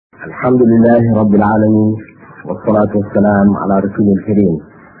الحمد لله رب العالمين، والصلاة والسلام على رسول الكريم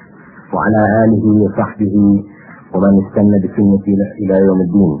وعلى آله وصحبه ومن استنى بسنته إلى يوم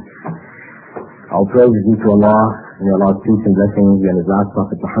الدين. All praise be to Allah, and Allah's peace and blessings be on His last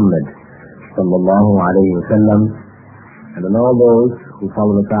Prophet Muhammad sallallahu alayhi wa sallam, and on all those who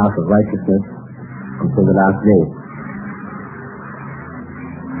follow the path of righteousness until the last day.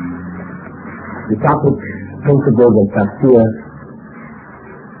 The topic, principles of tafsir,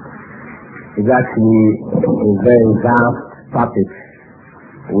 is actually a very vast topic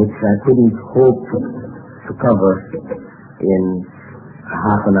which I couldn't hope to cover in a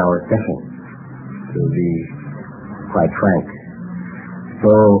half an hour session, to be quite frank.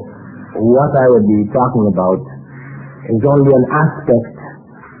 So what I would be talking about is only an aspect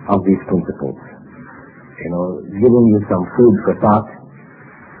of these principles. Giving you some food for thought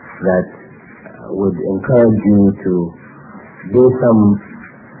that would encourage you to do some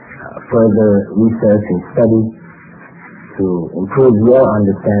further research and study to improve your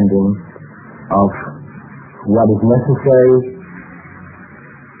understanding of what is necessary,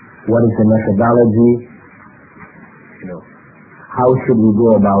 what is the methodology, how should we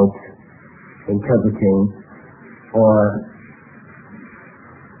go about interpreting or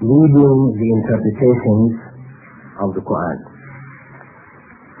reading the interpretations of the Quran.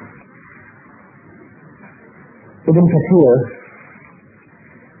 Ibn Kathir,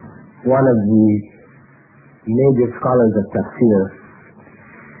 one of the major scholars of tafsir,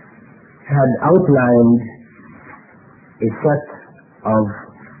 had outlined a set of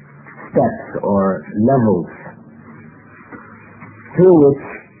steps or levels through which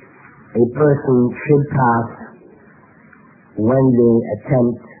a person should pass when they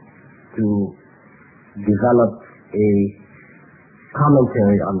attempt to develop a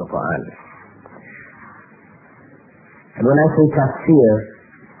commentary on the Quran. And when I say tafsir,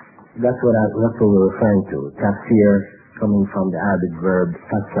 that's what we're referring to. Tafsir coming from the Arabic verb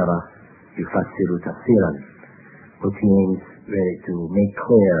fassara, yufassiru tafsiran, which means really to make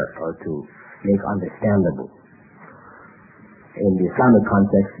clear or to make understandable. In the Islamic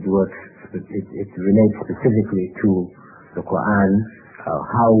context, it relates specifically to the Quran,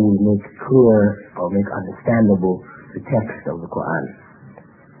 how we make clear or make understandable the text of the Quran.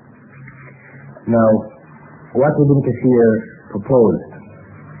 Now, what Ibn Kathir proposed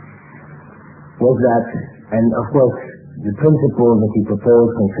was that, and of course the principle that he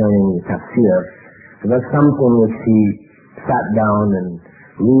proposed concerning the tafsir, was something which he sat down and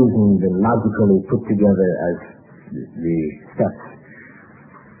reasoned and logically put together as the steps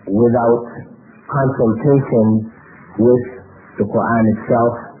without consultation with the Quran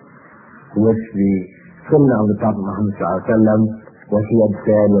itself, with the Sunnah of the Prophet Muhammad ﷺ, what he had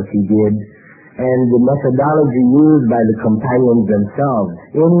said, what he did, and the methodology used by the companions themselves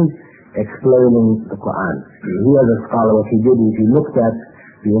in explaining the Quran. He as a scholar, what he did is he looked at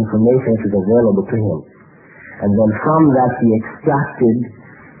the information that was available to him, and then from that he extracted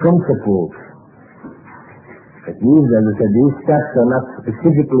principles. These, as I said, these steps are not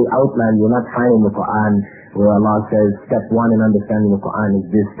specifically outlined. You're not finding the Quran where Allah says step 1 in understanding the Quran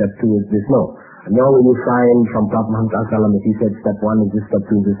is this, step 2 is this. No. Nor will you find from Prophet Muhammad ﷺ if he said step 1 is this, step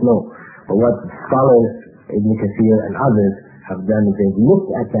 2 is this. No. But what scholars, Ibn Kathir and others, have done is they've looked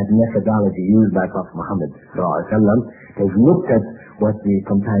at that methodology used by Prophet Muhammad ﷺ. They've looked at what the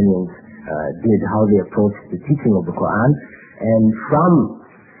companions did, how they approached the teaching of the Quran, and from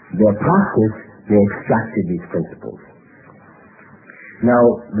their practice they extracted these principles. Now,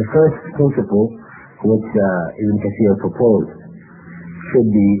 the first principle which Ibn Kathir proposed should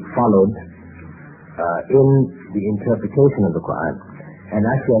be followed in the interpretation of the Quran. And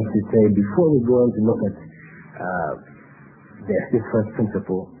actually I should say, before we go on to look at this first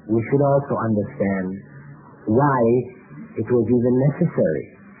principle, we should also understand why it was even necessary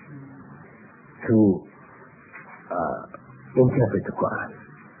to interpret the Quran.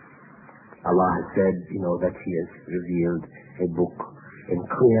 Allah has said, that He has revealed a book in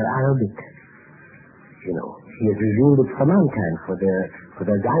clear Arabic. He has revealed it for mankind, for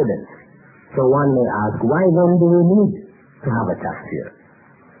their guidance. So one may ask, why then do we need to have a tafsir,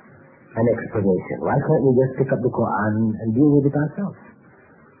 an explanation? Why can't we just pick up the Quran and deal with it ourselves?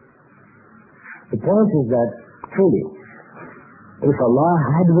 The point is that, truly, if Allah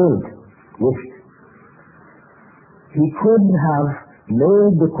had wished, He could have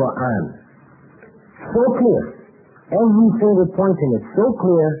made the Quran so clear, every single point in it so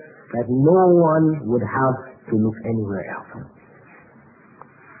clear, that no one would have to look anywhere else.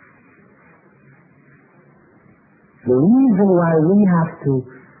 The reason why we have to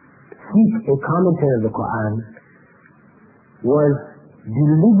seek a commentary of the Quran was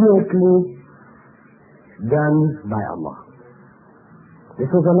deliberately done by Allah. This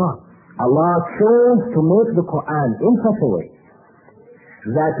was Allah. Allah chose to make the Quran in such a way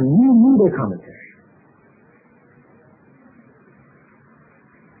that we need a commentary.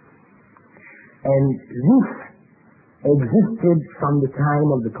 And this existed from the time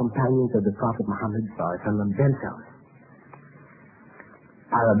of the companions of the Prophet Muhammad themselves.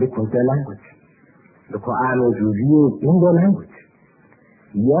 Arabic was their language. The Quran was revealed in their language.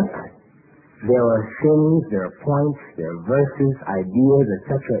 Yet, there are things, there are points, there are verses, ideas,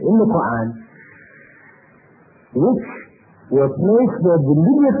 etc. in the Quran which were placed there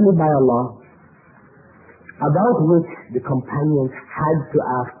deliberately by Allah, about which the companions had to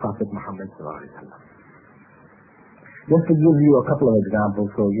ask Prophet Muhammad sallallahu alaihi wasallam. Just to give you a couple of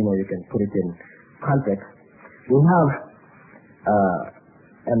examples so you can put it in context, we have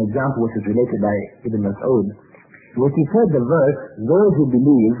an example which is related by Ibn Mas'ud, which he said the verse, those who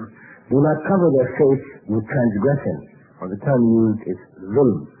believe do not cover their face with transgression, or the term used is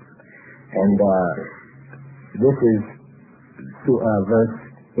zulm. And this is verse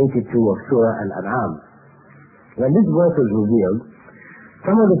 82 of Surah Al-An'am. When this verse was revealed,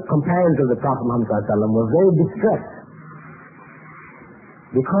 some of the companions of the Prophet Muhammad were very distressed,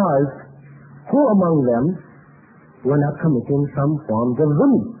 because who among them were not committing some forms of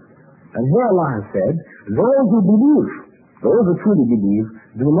zulm? And here Allah has said, those who believe, those who truly believe,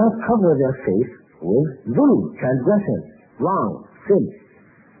 do not cover their face with zulm, transgression, wrong, sin.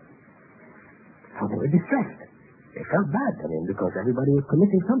 So they were distressed. They felt bad, because everybody was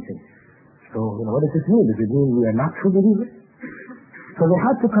committing something. So, what does this mean? Does it mean we are not true believers? So they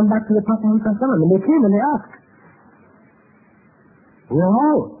had to come back to the Prophet Muhammad, and they came and they asked, we are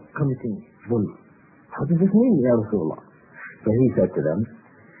all committing zulm. What does this mean, Ya Rasulullah? So he said to them,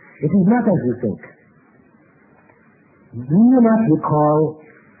 it is not as you think. Do you not recall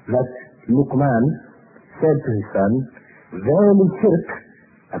that Luqman said to his son, verily shirk,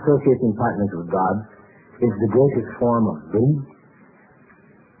 associating partners with God, is the greatest form of zulm?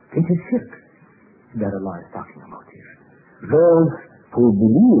 It is shirk that Allah is talking about here. Those who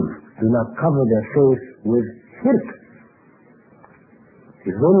believe do not cover their face with shirk.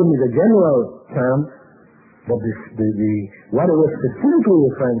 Zulm is a general term, but what it was specifically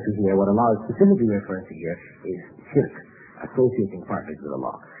referring to here, what Allah is specifically referring to here, is shirk, associating partners with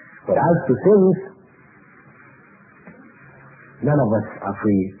Allah. But as to sins, none of us are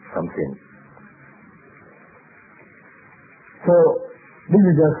free from sin. So, this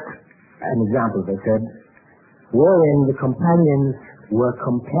is just an example, as I said, wherein the companions were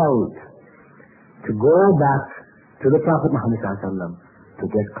compelled to go back to the Prophet Muhammad to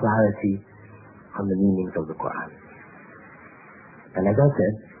get clarity on the meanings of the Quran. And as I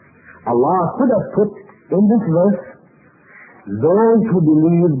said, Allah could have put in this verse, those who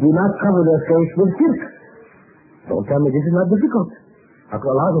believe do not cover their face with shirk. Don't tell me this is not difficult.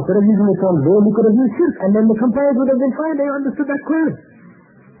 Allah, instead of using the term they could have used shirk, and then the companions would have been fine, they understood that clearly.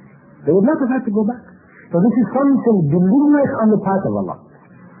 They would not have had to go back. So this is something deliberate on the part of Allah.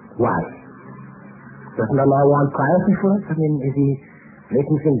 Why? Doesn't Allah want clarity for us? Is He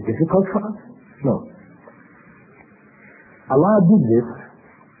making things difficult for us? No. Allah did this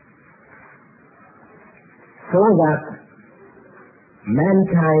so that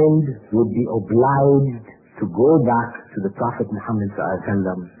mankind would be obliged to go back to the Prophet Muhammad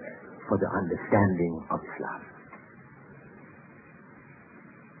for the understanding of Islam.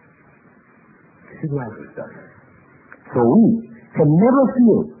 This is why it was done. So we can never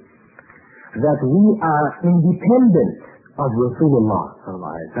feel that we are independent of Rasulullah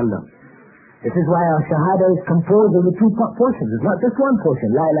sallallahu alaihi wasallam. This is why our Shahada is composed of the two portions. It's not just one portion,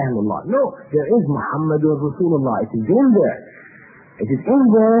 La ilaha illallah. No, there is Muhammadur Rasulullah. It is in there. It is in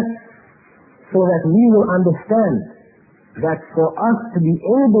there so that we will understand that for us to be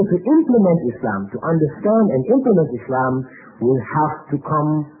able to implement Islam, to understand and implement Islam, we have to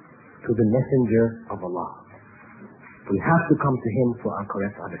come to the Messenger of Allah. We have to come to Him for our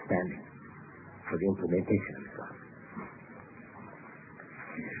correct understanding, for the implementation of Islam.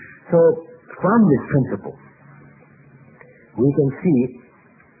 So, from this principle, we can see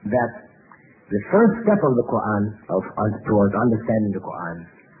that the first step of the Quran, towards understanding the Quran,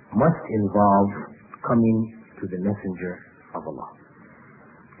 must involve coming to the Messenger of Allah.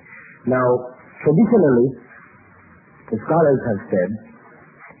 Now, traditionally, the scholars have said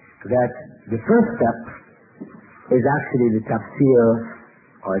that the first step is actually the tafsir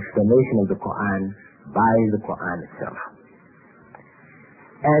or explanation of the Quran by the Quran itself.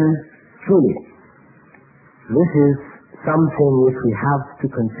 And truly, this is something which we have to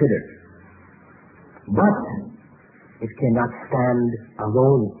consider. But it cannot stand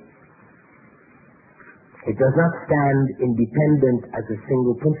alone. It does not stand independent as a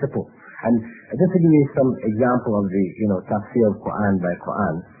single principle. And just to give you some example of the, tafsir of Quran by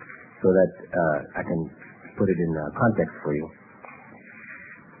Quran, so that I can put it in context for you.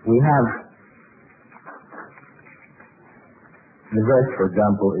 We have the verse, for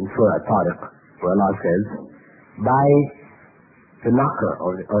example, in Surah Tariq, where Allah says, by the knocker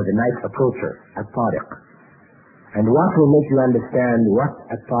or the night approacher, At-Tariq. And what will make you understand what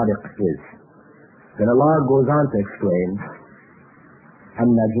At-Tariq is? Then Allah goes on to explain,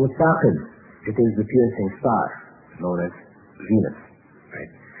 An-Najm Saqib, it is the piercing star, known as Venus.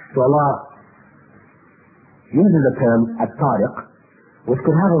 Right? So Allah uses the term At-Tariq, which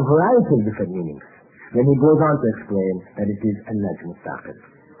could have a variety of different meanings. Then he goes on to explain that it is An-Najm Saqib.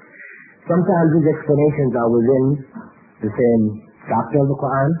 Sometimes these explanations are within the same chapter of the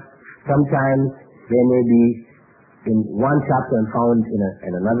Quran. Sometimes they may be in one chapter and found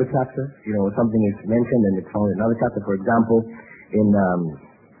in another chapter. Something is mentioned and it's found in another chapter. For example, in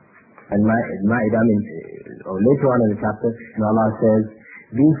Ma'idah, or later on in the chapter, Allah says,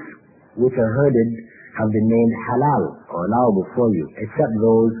 these which are herded have been named halal or allowable for you, except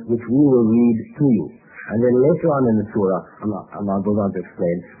those which we will read to you. And then later on in the surah, Allah goes on to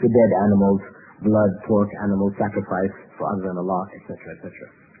explain the dead animals, blood, pork, animals, sacrifice for other than Allah, etc., etc.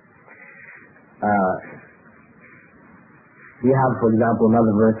 We have, for example,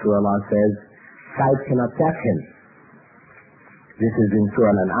 another verse where Allah says, sight cannot catch him. This is in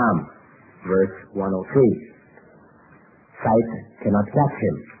Surah Al-An'am, verse 103. Sight cannot catch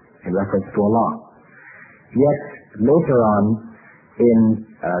him, in reference to Allah. Yet, later on, in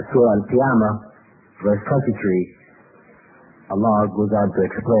Surah Al-Qiyamah, verse 23, Allah goes on to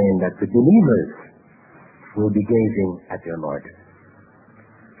explain that the believers will be gazing at their Lord.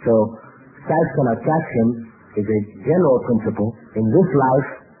 So, sight cannot catch him is a general principle. In this life,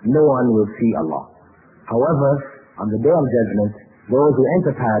 no one will see Allah. However, on the Day of Judgment, those who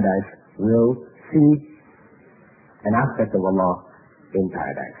enter paradise will see an aspect of Allah in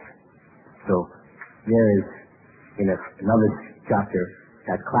paradise. So, there is, in another chapter,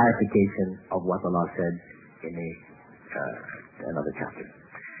 that clarification of what Allah said in another chapter.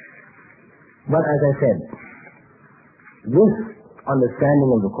 But as I said, this understanding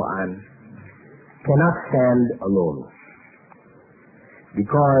of the Quran cannot stand alone.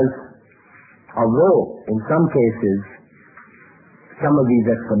 Because although in some cases some of these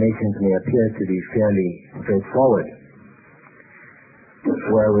explanations may appear to be fairly straightforward,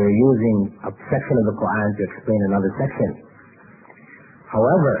 where we're using a section of the Quran to explain another section.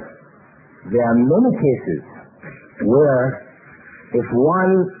 However, there are many cases where if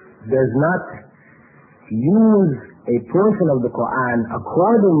one does not use a portion of the Quran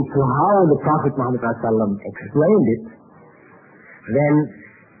according to how the Prophet Muhammad ﷺ explained it, then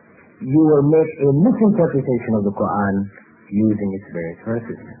you will make a misinterpretation of the Quran using its various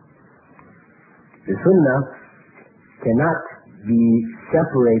verses. The Sunnah cannot be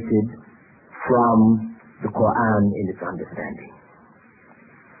separated from the Quran in its understanding.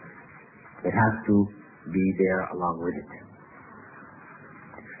 It has to be there along with it.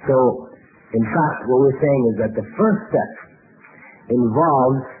 So, in fact, what we're saying is that the first step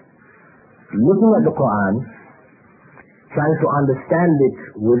involves looking at the Quran, trying to understand it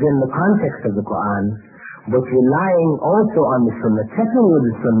within the context of the Quran, but relying also on the Sunnah, checking with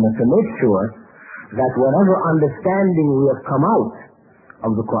the Sunnah to make sure that whatever understanding we have come out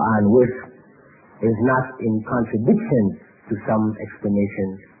of the Quran with is not in contradiction to some explanation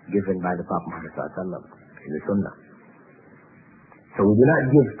given by the Prophet Muhammad ﷺ in the Sunnah. So we do not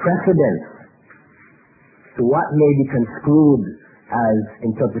give precedence to what may be construed as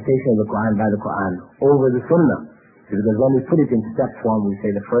interpretation of the Quran by the Quran over the Sunnah. Because when we put it in step form, we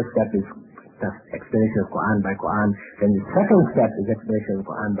say the first step is explanation of Quran by Quran, then the second step is explanation of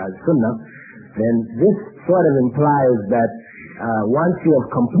Quran by the Sunnah. Then this sort of implies that once you have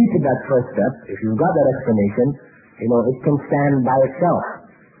completed that first step, if you've got that explanation, it can stand by itself.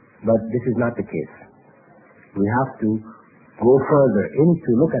 But this is not the case. We have to go further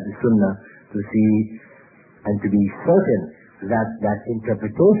to look at the Sunnah to see and to be certain that that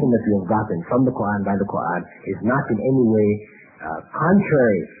interpretation that we have gotten from the Quran by the Quran is not in any way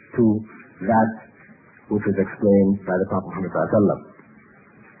contrary to that which was explained by the Prophet Muhammad ﷺ.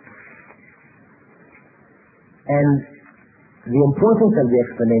 And the importance of the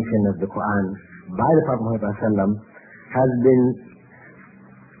explanation of the Quran by the Prophet Muhammad ﷺ has been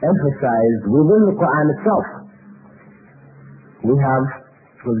emphasized within the Quran itself. We have,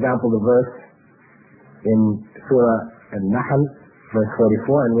 for example, the verse in Surah Al-Nahl, verse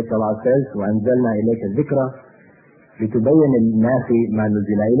 44, in which Allah says, وَأَنزَلْنَا إِلَيْكَ الذِّكْرَ لِتُبَيِّنَ لِلنَّاسِ مَا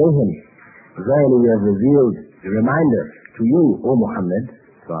نُزِّلَ إِلَيْهِمْ. Verily we have revealed the reminder to you, O Muhammad,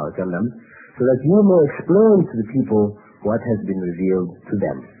 so that you may explain to the people what has been revealed to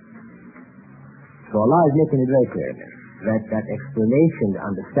them. So Allah is making it very clear that explanation, the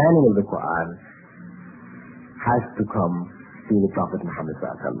understanding of the Quran has to come through the Prophet Muhammad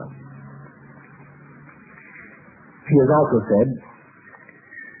sallallahu alaihi wasallam. He has also said,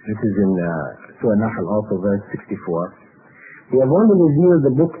 this is in Surah Nahl also verse 64, we have only revealed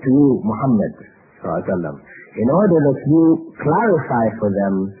the book to you, Muhammad sallallahu alaihi wasallam, in order that you clarify for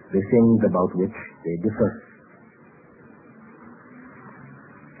them the things about which they differ.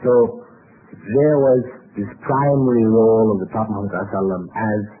 So there was this primary role of the Prophet Muhammad ﷺ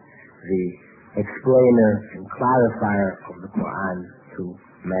as the explainer and clarifier of the Quran to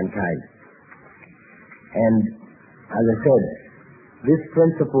mankind. And as I said, this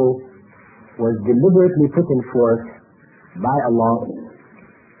principle was deliberately put in force by Allah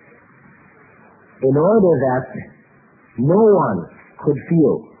in order that no one could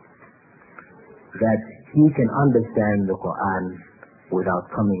feel that he can understand the Quran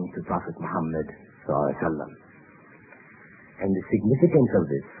without coming to Prophet Muhammad sallallahu alaihi wasallam. And the significance of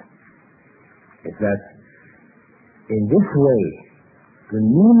this is that in this way the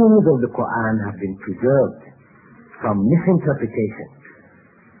meanings of the Quran have been preserved from misinterpretation.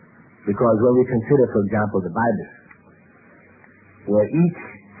 Because when we consider, for example, the Bible, where each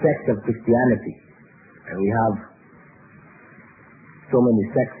sect of Christianity, and we have so many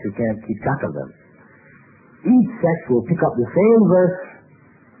sects you can't keep track of them, each sect will pick up the same verse,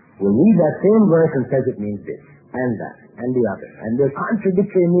 will read that same verse and says it means this, and that, and the other. And they're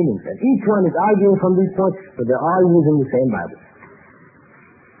contradictory meanings. And each one is arguing from these points, but they're all using the same Bible.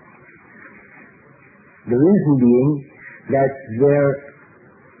 The reason being that there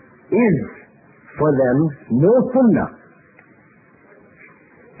is for them no sunnah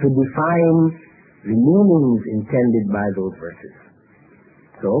to define the meanings intended by those verses.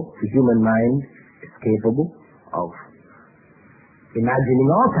 So the human mind is capable of imagining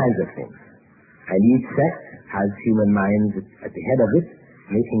all kinds of things. And each sect has human minds at the head of it,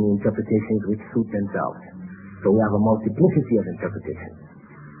 making interpretations which suit themselves. So we have a multiplicity of interpretations.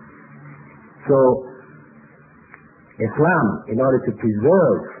 So Islam, in order to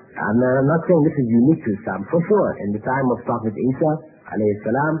preserve, and I'm not saying this is unique to Islam, for sure, in the time of Prophet Isa, alayhi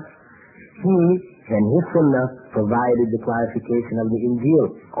salam, he and his sunnah provided the clarification of the Injil.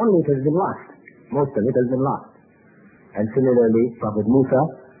 Only it has been lost. Most of it has been lost. And similarly, Prophet Musa,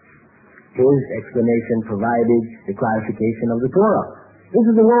 his explanation provided the clarification of the Torah. This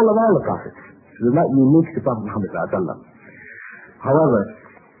is the role of all the prophets. It is not unique to Prophet Muhammad sallallahu alaihi wasallam. However,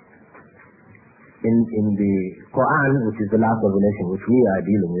 in the Quran, which is the last revelation which we are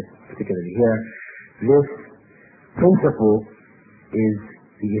dealing with, particularly here, this principle is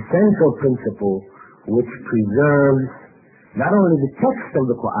the essential principle which preserves not only the text of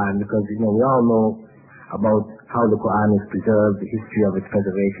the Quran, because we all know about how the Quran is preserved, the history of its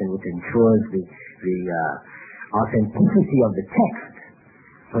preservation, which ensures the authenticity of the text,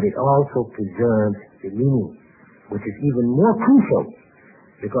 but it also preserves the meaning, which is even more crucial,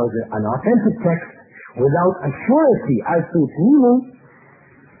 because an authentic text without a surety as to its meaning,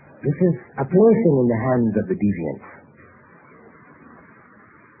 this is a placing in the hands of the deviants.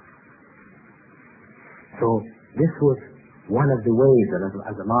 So this was one of the ways, and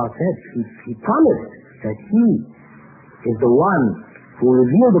as Allah said, He promised that He is the one who will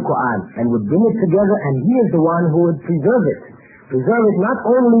reveal the Quran and would bring it together, and He is the one who would preserve it. Preserve it not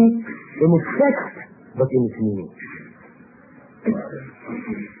only in its text, but in its meaning.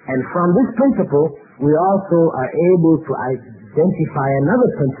 And from this principle, we also are able to identify another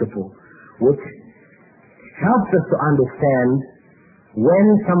principle which helps us to understand when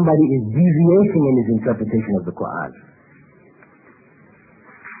somebody is deviating in his interpretation of the Quran.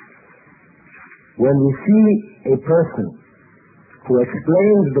 When we see a person who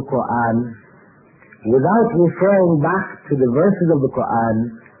explains the Quran without referring back to the verses of the Quran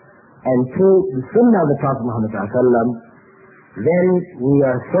and to the Sunnah of the Prophet Muhammad ﷺ, then we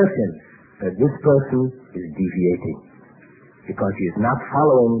are certain that this person is deviating, because he is not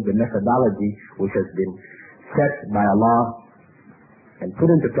following the methodology which has been set by Allah and put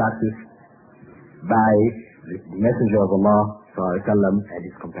into practice by the Messenger of Allah ﷺ and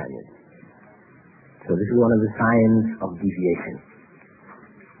his companions. So this is one of the signs of deviation.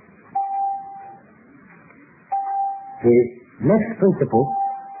 The next principle,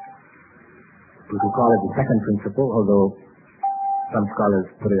 we could call it the second principle, although some scholars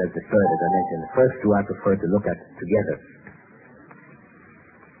put it as the third, as I mentioned. The first two I prefer to look at together.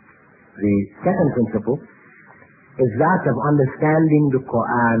 The second principle is that of understanding the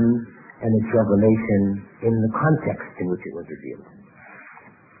Quran and its revelation in the context in which it was revealed.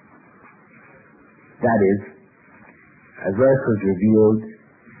 That is, a verse was revealed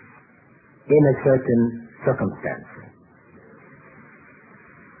in a certain circumstance.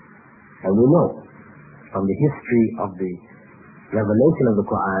 And we know from the history of the revelation of the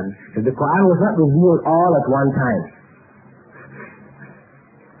Quran that the Quran was not revealed all at one time.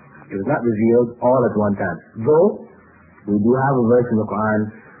 It was not revealed all at one time. Though we do have a verse in the Quran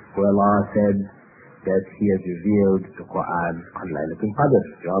where Allah said that He has revealed the Quran on Laylatul Qadr.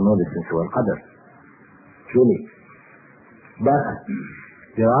 You all know this in Surah Al-Qadr. Truly. But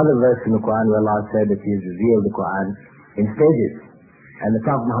there are other verses in the Quran where Allah said that He has revealed the Quran in stages. And the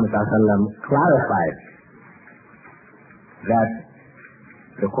Prophet Muhammad clarified that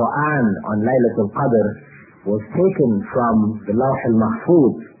the Quran on Laylatul Qadr was taken from the Lawh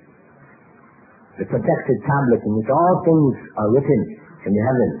al-Mahfuz, the protected tablet in which all things are written in the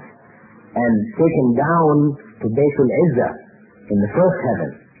heavens, and taken down to Baytul Izzah in the first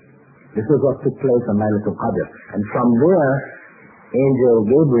heaven. This is what took place on Laylatul Qadr. And from there, Angel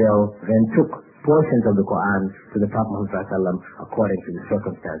Gabriel then took portions of the Quran to the Prophet Muhammad according to the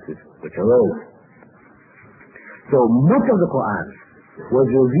circumstances which arose. So much of the Quran was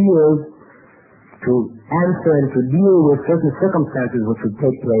revealed to answer and to deal with certain circumstances which would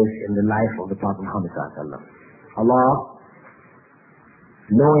take place in the life of the Prophet Muhammad. Allah,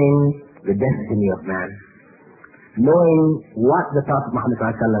 knowing the destiny of man, knowing what the Prophet Muhammad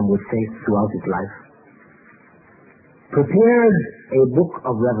would face throughout his life, prepared a book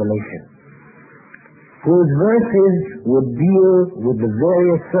of revelation whose verses would deal with the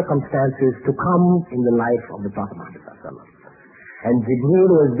various circumstances to come in the life of the Prophet Muhammad. And Jibreel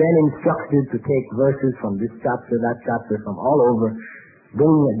was then instructed to take verses from this chapter, that chapter, from all over,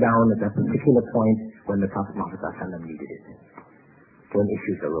 bringing it down at a particular point when the Prophet Muhammad needed it, when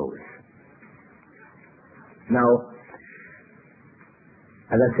issues arose. Now,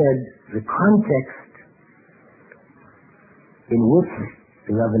 as I said, the context in which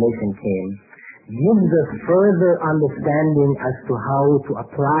the revelation came gives us further understanding as to how to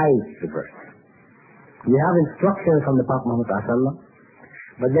apply the verse. We have instructions from the Prophet Muhammad,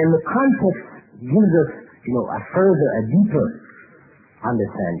 but then the context gives us, a deeper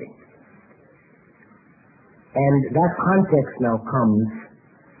understanding. And that context now comes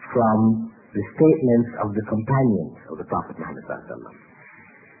from the statements of the companions of the Prophet Muhammad.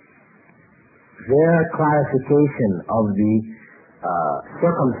 Their clarification of the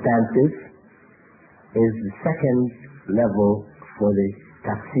circumstances is the second level for the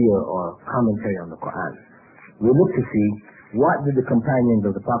tafsir or commentary on the Quran. We look to see what did the companions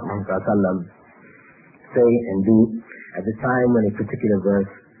of the Prophet Muhammad say and do at the time when a particular verse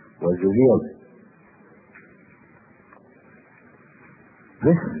was revealed.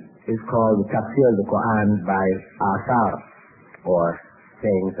 This is called the tafsir of the Quran by Athar, or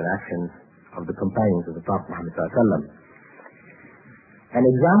sayings and actions of the companions of the Prophet Muhammad. An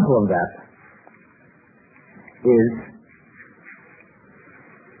example of that is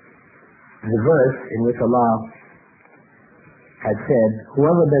the verse in which Allah had said,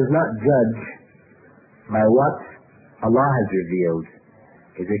 whoever does not judge by what Allah has revealed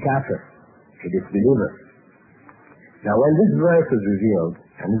is a kafir, a disbeliever. Now when this verse was revealed,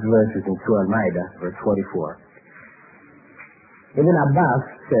 and this verse is in Surah Al-Ma'idah, verse 44, Ibn Abbas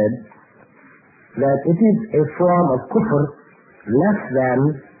said that it is a form of kufr less than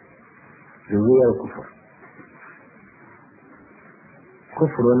the real kufr.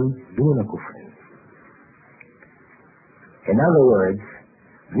 Kufrun duna kufrin. In other words,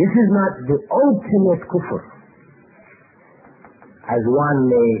 this is not the ultimate kufr, as one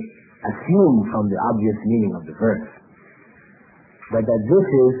may assume from the obvious meaning of the verse, but that this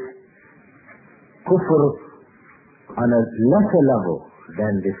is kufr on a lesser level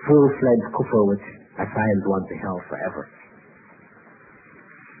than the full-fledged kufr which assigns one to hell forever.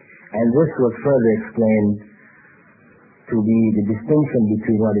 And this was further explained to be the distinction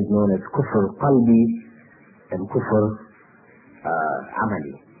between what is known as kufr qalbi and kufr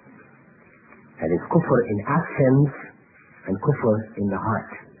amali. That is kufr in actions and kufr in the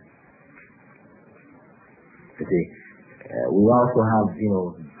heart. You see, we also have,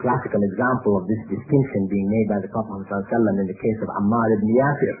 classical example of this distinction being made by the Prophet ﷺ in the case of Ammar ibn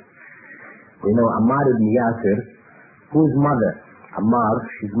Yasir. We know Ammar ibn Yasir, whose mother, Ammar,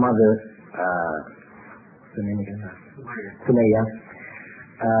 his mother, Sumayya,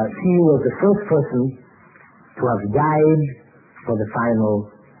 she was the first person to have died for the final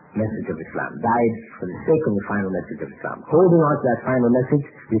message of Islam, died for the sake of the final message of Islam. Holding on to that final message,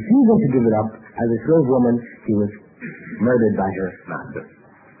 refusing to give it up, as a slave woman, she was murdered by her master,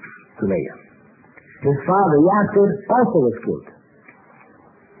 Sulayya. His father, Yasir, also was killed.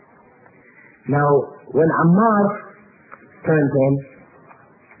 Now, when Ammar turned to him,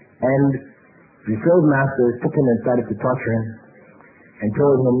 and the slave masters took him and started to torture him, and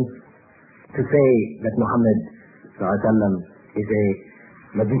told him to say that Muhammad is a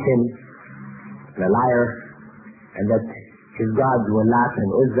magician, and a liar, and that his gods were Lat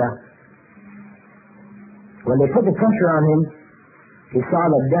and Uzza. When they put the pressure on him, he saw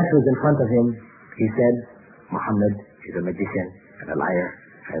that death was in front of him. He said, Muhammad is a magician and a liar,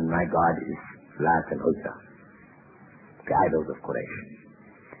 and my God is Lat and Uzza, the idols of Quraysh.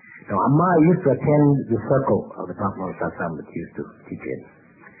 Now Ammar used to attend the circle of the Prophet Muhammad that he used to teach in.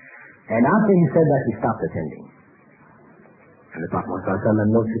 And after he said that, he stopped attending. And the Prophet Muhammad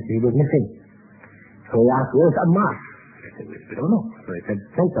noticed he was missing. So he asked, where's Ammar? They said, we don't know. So he said,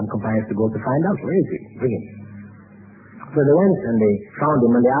 send some companions to go to find out. Where is he? Bring him. So they went and they found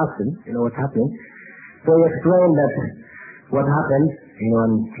him and they asked him, what's happening? So he explained that what happened,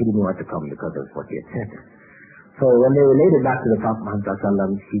 and he didn't want to come because of what he had said. So when they related back to the Prophet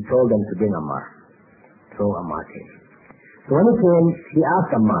Muhammad, he told them to bring Ammar. So Ammar came. So when he came, he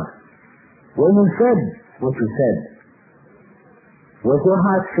asked Ammar, when you said what you said, was your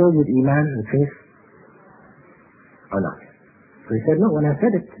heart filled with Iman and faith? Or not? So he said, no, when I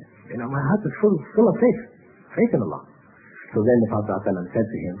said it, my heart was full of faith. Faith in Allah. So then the Prophet said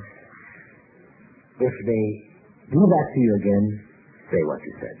to him, if they do that to you again, say what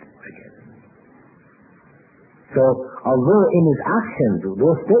you said again. So, although in his actions,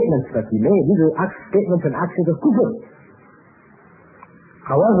 those statements that he made, these are statements and actions of kufr.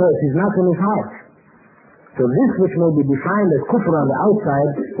 However, it is not in his heart. So this which may be defined as kufr on the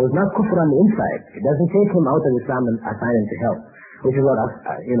outside was not kufr on the inside. It doesn't take him out of Islam and assign him to hell, which is what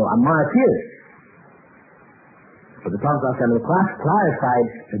Ammar fears. So the Prophet clarified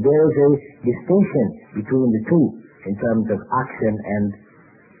that there is a distinction between the two in terms of action and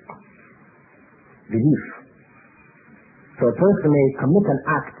belief. So a person may commit an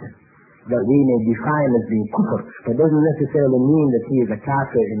act that we may define as being kufr, but doesn't necessarily mean that he is a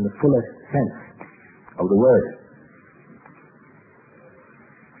kafir in the fullest sense of the word.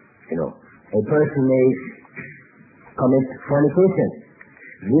 A person may commit fornication.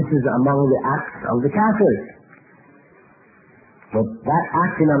 This is among the acts of the kafirs. But that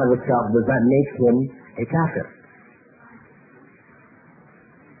act in and of itself does not make him a kafir.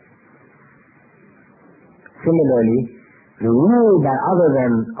 Similarly, the rule that other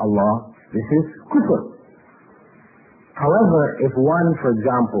than Allah, this is kufr. However, if one, for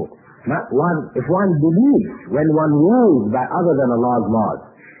example, if one believes when one rules by other than Allah's laws,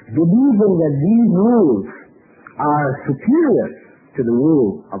 believing that these rules are superior to the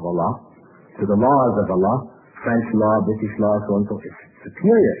rule of Allah, to the laws of Allah, French law, British law, so on and so forth, is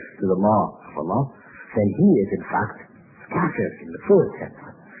superior to the law of Allah, then he is in fact kafir in the full sense,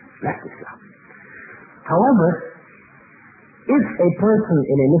 left Islam. However, if a person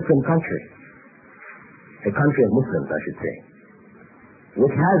in a Muslim country, a country of Muslims I should say,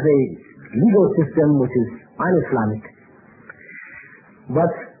 which has a legal system which is un-Islamic,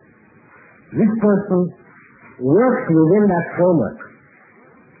 but this person works within that framework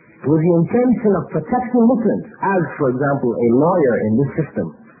with the intention of protecting Muslims, as for example a lawyer in this system,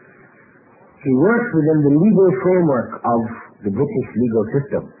 he works within the legal framework of the British legal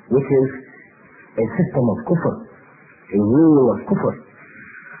system, which is a system of kufr, a rule of kufr.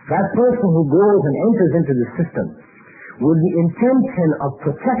 That person who goes and enters into the system with the intention of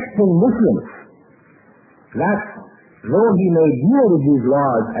protecting Muslims, that though he may deal with these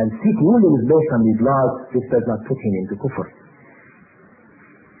laws and seek rulings based on these laws, this does not put him into kufr.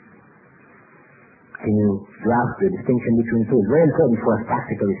 Can you grasp the distinction between the two? It's very important for us,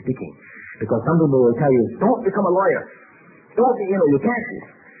 practically speaking, because some people will tell you, don't become a lawyer. Don't, you can't.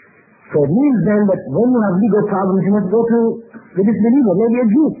 So it means then that when you have legal problems, you must go to the disbeliever, maybe a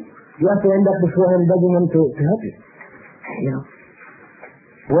Jew. You have to end up before him begging him to help you.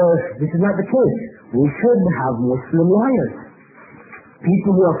 Whereas this is not the case. We should have Muslim lawyers.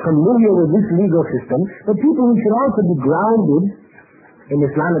 People who are familiar with this legal system, but people who should also be grounded in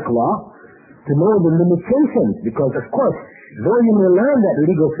Islamic law to know the limitations, because of course, though you may learn that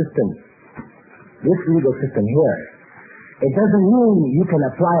legal system, this legal system here, it doesn't mean you can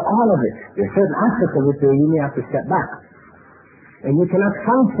apply all of it. There are certain aspects of it where you may have to step back. And you cannot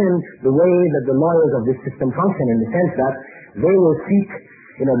function the way that the lawyers of this system function, in the sense that they will seek,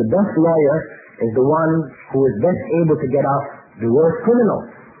 the best lawyer is the one who is best able to get off the worst criminal.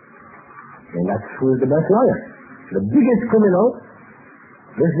 And that's who is the best lawyer. The biggest criminal,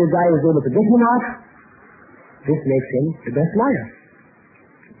 this is the guy who's able to get him off, this makes him the best lawyer.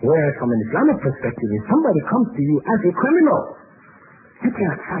 Whereas from an Islamic perspective, if somebody comes to you as a criminal, you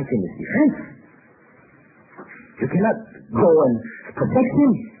cannot fight in his defense. You cannot go and protect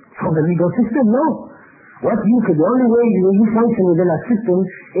him from the legal system, no. The only way you function within a system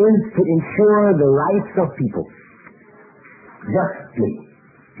is to ensure the rights of people. Justly.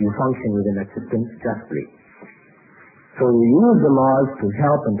 You function within that system justly. So you use the laws to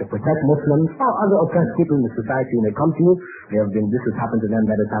help and to protect Muslims or other oppressed people in the society. When they come to you, this has happened to them,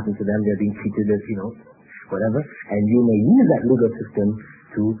 that has happened to them, they're being treated as, whatever. And you may use that legal system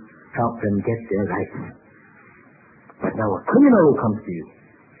to help them get their rights. But now a criminal who comes to you,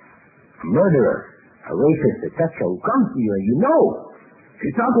 a murderer, a rapist, etc., who comes to you and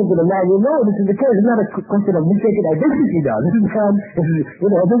you're talking to the man, this is the case. It's not a question of mistaken identity now. This is this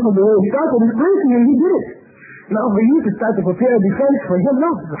is the way he started his person and he did it. Now for you to start to prepare a defense for him, no,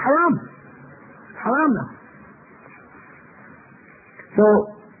 it's haram. Haram now. So,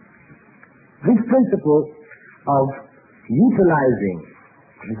 this principle of utilizing,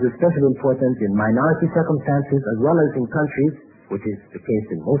 this is especially important in minority circumstances as well as in countries, which is the case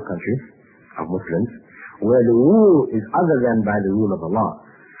in most countries of Muslims, where the rule is other than by the rule of Allah.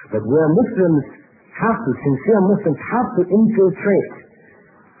 But where sincere Muslims have to infiltrate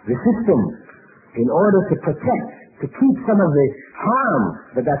the system in order to protect, to keep some of the harm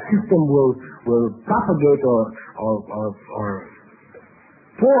that system will propagate or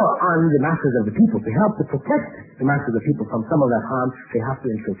pour on the masses of the people, to help to protect the masses of the people from some of that harm, they have to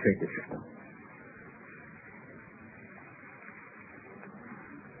infiltrate the system.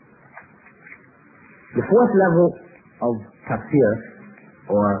 The fourth level of tafsir,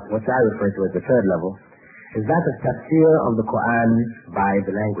 or what I refer to as the third level, is that of tafsir of the Quran by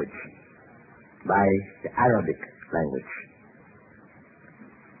the language, by the Arabic language.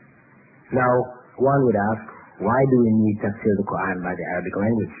 Now, one would ask, why do we need tafsir of the Quran by the Arabic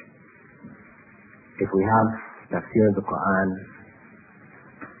language? If we have tafsir of the Quran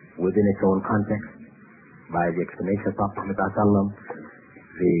within its own context, by the explanation of Prophet Muhammad,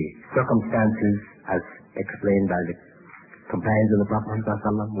 the circumstances as explained by the companions of the Prophet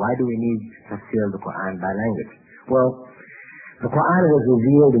Muhammad, why do we need tafsir of the Quran by language? Well, the Quran was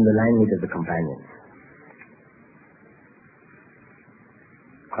revealed in the language of the companions.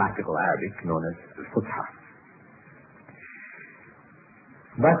 Classical Arabic, known as the Fusha.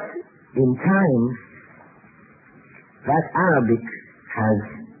 But in time, that Arabic has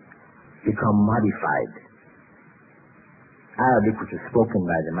become modified. Arabic, which is spoken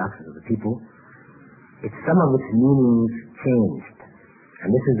by the masses of the people, some of its meanings changed. And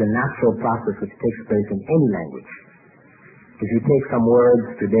this is a natural process which takes place in any language. If you take some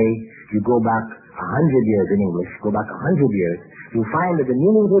words today, you go back 100 years in English, go back 100 years, you find that the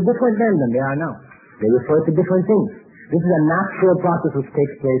meanings were different then than they are now. They refer to different things. This is a natural process which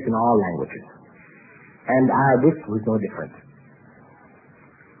takes place in all languages. And Arabic was no different.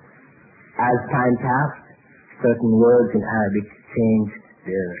 As time passed, certain words in Arabic changed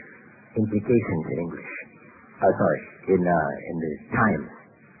their implications in English. In the times.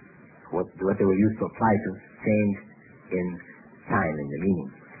 What they were used to apply to changed in time, in the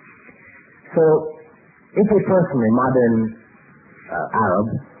meaning. So, if a person, a modern Arab,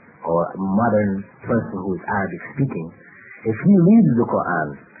 or a modern person who is Arabic speaking, if he reads the Quran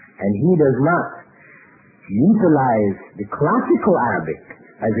and he does not utilize the classical Arabic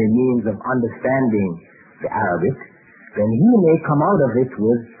as a means of understanding the Arabic, then he may come out of it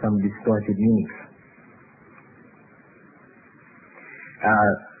with some distorted meanings.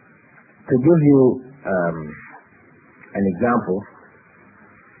 To give you an example,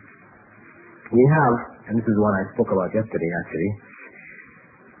 we have, and this is one I spoke about yesterday actually,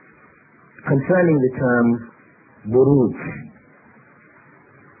 concerning the term buruj.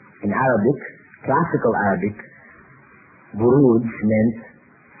 In Arabic, classical Arabic, buruj meant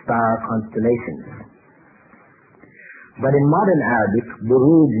star constellations. But in modern Arabic,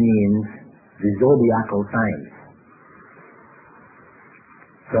 buruj means the zodiacal signs.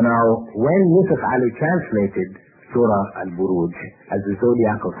 So now, when Yusuf Ali translated Surah Al-Buruj as the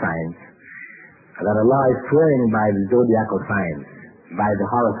zodiacal signs, that Allah is swearing by the zodiacal signs, by the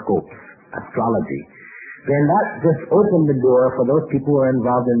horoscopes, astrology, then that just opened the door for those people who are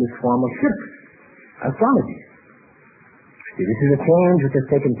involved in this form of shirk, astrology. See, this is a change which has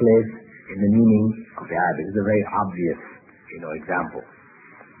taken place in the meaning of the Arabic. This is a very obvious, example.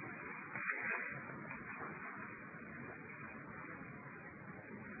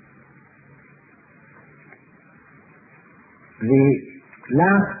 The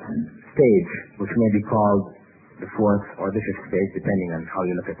last stage, which may be called the fourth or the fifth stage, depending on how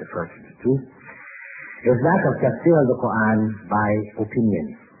you look at the first two, is that of tafsir of the Quran by opinion.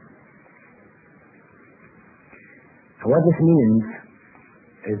 And what this means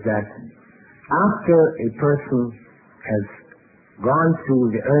is that after a person has gone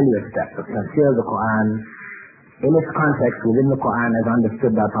through the earlier steps of tafsir of the Quran in its context within the Quran as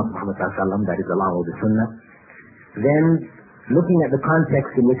understood by Prophet Muhammad ﷺ, that is along with the Sunnah, then looking at the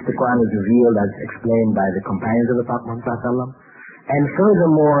context in which the Quran is revealed as explained by the companions of the Prophet Muhammad ﷺ, and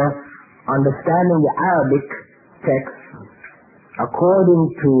furthermore understanding the Arabic text according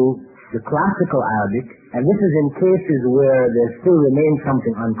to the classical Arabic, and this is in cases where there still remains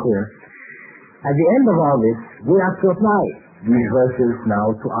something unclear. At the end of all this, we have to apply these verses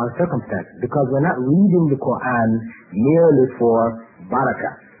now to our circumstance, because we're not reading the Quran merely for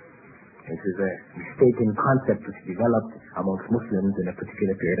barakah. This is a mistaken concept which developed amongst Muslims in a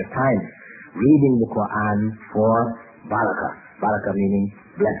particular period of time. Reading the Quran for barakah. Barakah meaning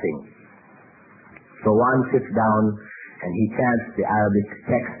blessing. So one sits down and he chants the Arabic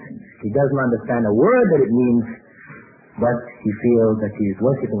text. He doesn't understand a word that it means, but he feels that he is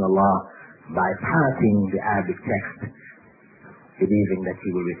worshipping Allah by parroting the Arabic text, believing that he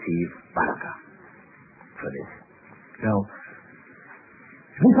will receive barakah for this. Now,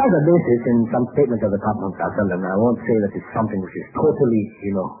 this has a basis in some statements of the Prophet Muhammad ﷺ. I won't say that it's something which is totally,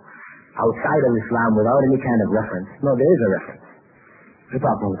 outside of Islam without any kind of reference. No, there is a reference. The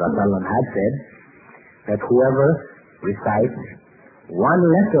Prophet Muhammad ﷺ had said that whoever recites one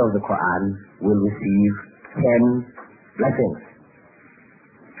letter of the Quran will receive 10 blessings.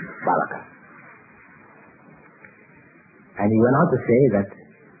 Barakah. And he went on to say that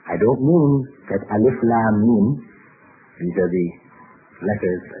I don't mean that Alif Lam Mim, these are the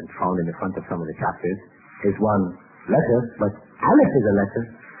letters and found in the front of some of the chapters, is one letter, but Alif is a letter,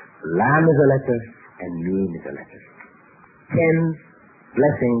 Lam is a letter, and Mim is a letter. 10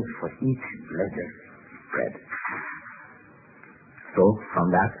 blessings for each letter read. So from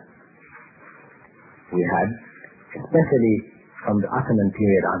that, we had, especially from the Ottoman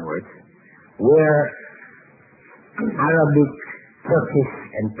period onwards, where Arabic, Turkish,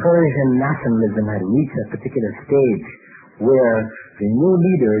 and Persian nationalism had reached a particular stage where the new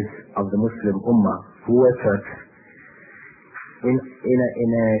leaders of the Muslim Ummah, who were Turks, in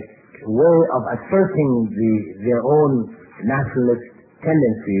a way of asserting their own nationalist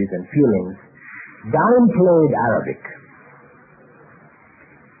tendencies and feelings, downplayed Arabic.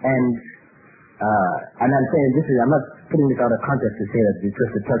 And I'm saying I'm not putting this out of context to say that because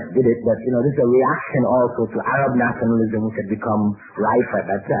the Turks did it, but this is a reaction also to Arab nationalism which had become rife at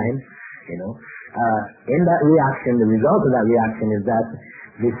that time. In that reaction, the result of that reaction is that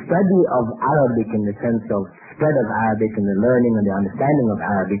the study of Arabic in the sense of spread of Arabic and the learning and the understanding of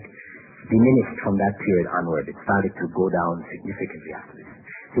Arabic diminished from that period onward. It started to go down significantly after this.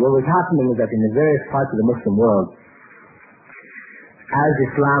 So what was happening is that in the various parts of the Muslim world, as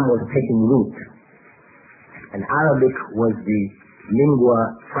Islam was taking root, and Arabic was the lingua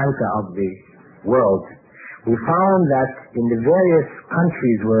franca of the world, we found that in the various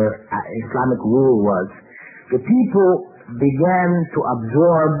countries where Islamic rule was, the people began to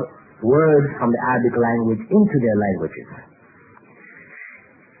absorb words from the Arabic language into their languages.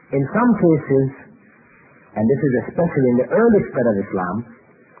 In some cases, and this is especially in the early spread of Islam,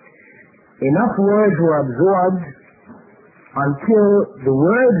 enough words were absorbed until the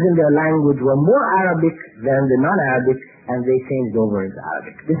words in their language were more Arabic than the non-Arabic, and they changed over into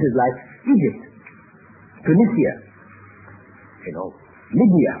Arabic. This is like Egypt, Tunisia,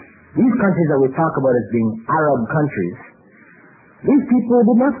 Libya. These countries that we talk about as being Arab countries, these people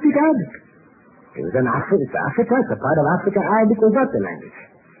did not speak Arabic. It was it's Africa, it's a part of Africa. Arabic was not the language.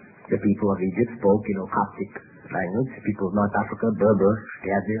 The people of Egypt spoke, Coptic language. The people of North Africa, Berber,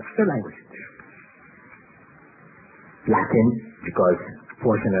 they had their language. Latin, because a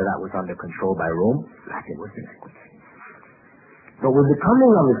portion of that was under control by Rome, Latin was the language. But with the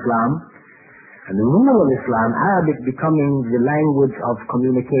coming of Islam and the rule of Islam, Arabic becoming the language of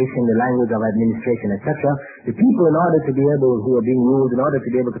communication, the language of administration, etc., the people, in order to be able, who are being ruled, in order to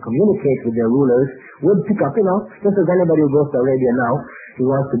be able to communicate with their rulers, would pick up, just as anybody who goes to Arabia now, he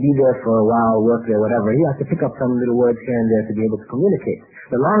wants to be there for a while, work there, whatever, he has to pick up some little words here and there to be able to communicate.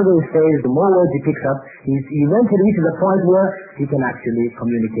 The longer he stays, the more words he picks up, he eventually reaches a point where he can actually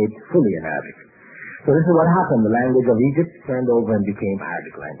communicate fully in Arabic. So this is what happened. The language of Egypt turned over and became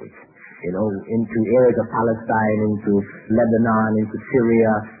Arabic language. Into areas of Palestine, into Lebanon, into Syria,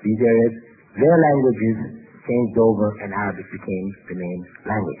 these areas, their languages changed over and Arabic became the main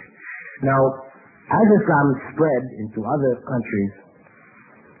language. Now, as Islam spread into other countries,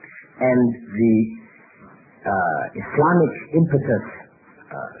 and the Islamic impetus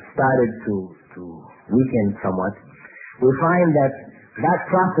started to weaken somewhat, we find that that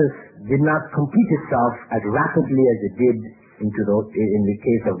process did not complete itself as rapidly as it did in the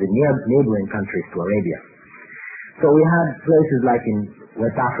case of the neighboring countries to Arabia. So we had places like in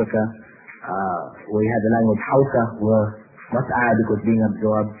West Africa, where we had the language Hausa, where much Arabic was being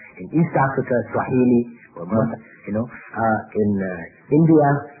absorbed. In East Africa, Swahili, or much, in India,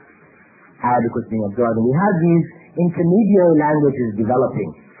 Arabic was being absorbed. And we had these intermediary languages developing,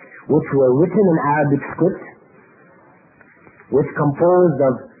 which were written in Arabic script, which composed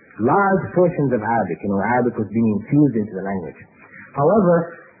of large portions of Arabic. Arabic was being infused into the language.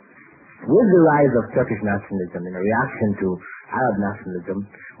 However, with the rise of Turkish nationalism and a reaction to Arab nationalism,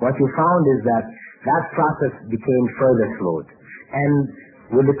 what you found is that that process became further slowed. And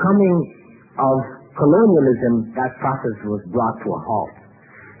with the coming of colonialism, that process was brought to a halt.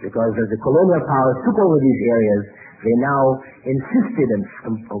 Because as the colonial powers took over these areas, they now insisted and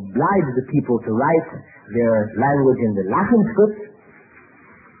obliged the people to write their language in the Latin script,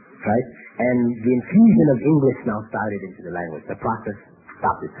 right? And the infusion of English now started into the language. The process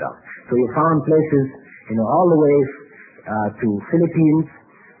stopped itself. So you found places, all the way to Philippines,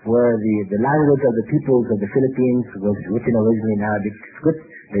 where the language of the peoples of the Philippines was written originally in Arabic script.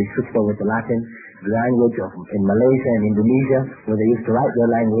 They switched over to Latin. The language in Malaysia and Indonesia, where they used to write their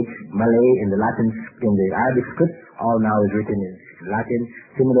language, Malay, in the Arabic script, all now is written in Latin.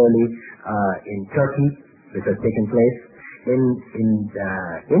 Similarly, in Turkey, this has taken place. In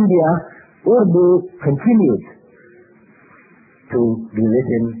India, Urdu continued to be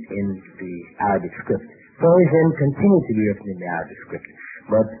written in the Arabic script. Persian continued to be written in the Arabic script.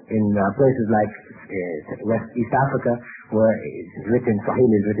 But in places like East Africa, where it's written,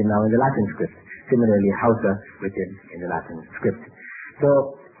 Swahili is written now in the Latin script. Similarly, Hausa written in the Latin script.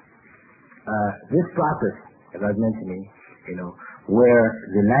 So this process, as I was mentioning, where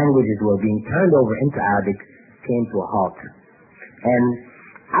the languages were being turned over into Arabic, came to a halt. And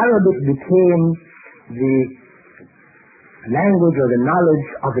Arabic became the language or the knowledge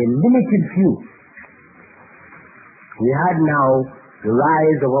of a limited few. We had now the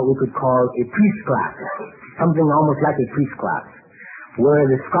rise of what we could call a priest class, something almost like a priest class, where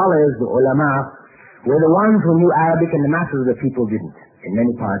the scholars, the ulama, were the ones who knew Arabic and the masses of the people didn't, in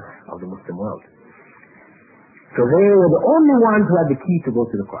many parts of the Muslim world. So they were the only ones who had the key to go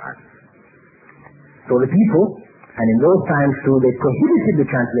to the Quran. So the people, and in those times too, they prohibited the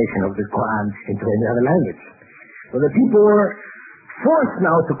translation of the Quran into any other language. So the people were forced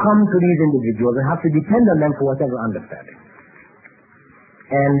now to come to these individuals and have to depend on them for whatever understanding.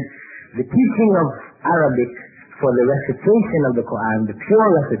 And the teaching of Arabic for the recitation of the Quran, the pure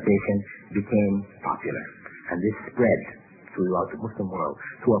recitation, became popular. And this spread throughout the Muslim world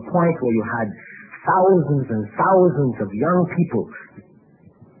to a point where you had thousands and thousands of young people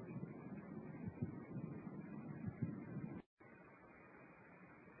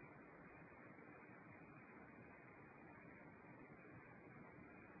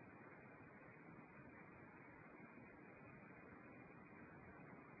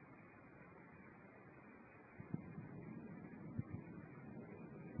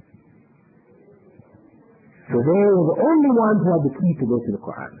So they were the only ones who had the key to go to the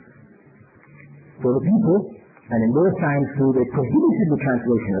Quran. So the people, and in those times too, they prohibited the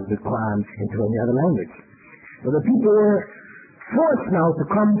translation of the Quran into any other language. So the people were forced now to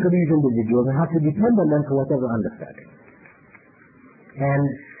come to these individuals and have to depend on them for whatever understanding. And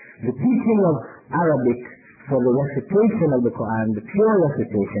the teaching of Arabic for the recitation of the Quran, the pure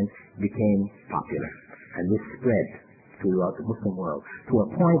recitation, became popular. And this spread throughout the Muslim world to a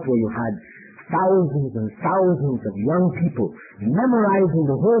point where you had thousands and thousands of young people memorizing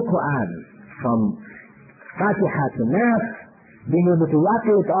the whole Quran from Fatiha to Nas, being able to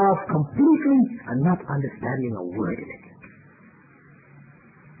rattle it off completely and not understanding a word in it.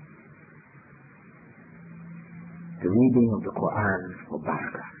 The reading of the Quran for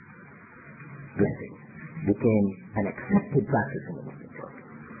barakah, blessing, became an accepted practice in the Muslim world.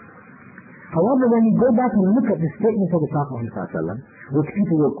 However, when you go back and look at the statements of the Prophet Muhammad, which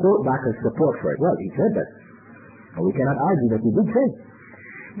people will quote back as support for it, well, he said that. And we cannot argue that he did say.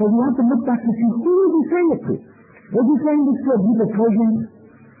 But we have to look back and see who was he saying it to. Was he saying this to a group of Persians,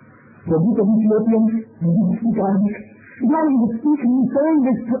 to a group of Ethiopians, who didn't speak Arabic? No, he was saying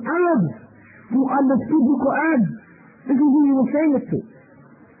this to Arabs who understood the Quran. This is who he was saying it to.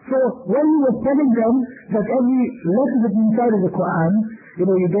 So when he was telling them that every lesson that you recite of the Quran,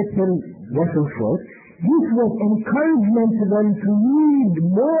 you get 10 lessons for it, this was encouragement to them to read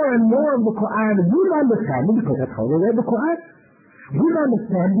more and more of the Quran with understanding, because that's how they read the Quran. Good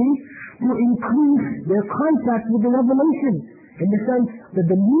understanding to increase their contact with the revelation, in the sense that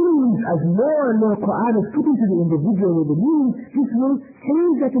the meanings, as more and more Quran is put into the individual with the meanings, this will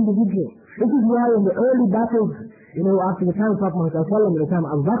change that individual. This is why in the early battles, after the time of Prophet Muhammad in the time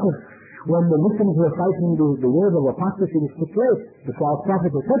of Abu Bakr, when the Muslims were fighting the wars of apostasy which took place, the false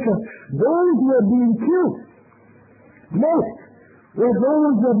prophets, etc., those who were being killed most were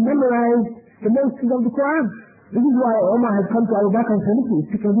those who had memorized the messages of the Quran. This is why Umar had come to Abu Bakr and said, "Listen,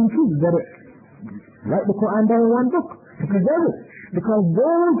 it's because you choose that write the Quran down in one book to preserve it." Because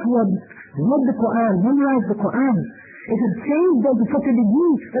those who had read the Quran, memorized the Quran, it had changed them to such a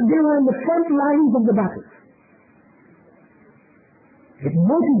degree that they were in the front lines of the battle. It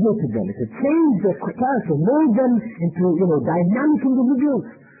motivated them. It had changed their character, made them into, dynamic individuals.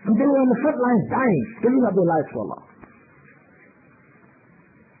 And they were on the front lines dying, giving up their lives for Allah.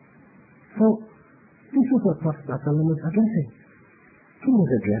 So, this is what Prophet ﷺ was addressing. He was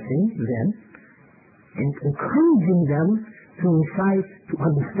addressing them and encouraging them to recite, to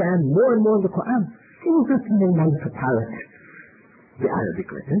understand more and more of the Quran. He was just giving them to parrot the Arabic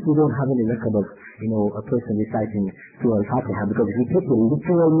letters. We don't have any record of, a person reciting Surah Al-Fatiha, because if you take the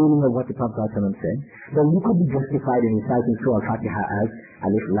literal meaning of what the Prophet ﷺ said, then you could be justified in reciting Surah Al-Fatiha as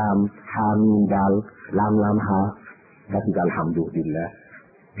Alif Lam, Ha Mim Dal, Lam Lam Ha, that is Alhamdulillah.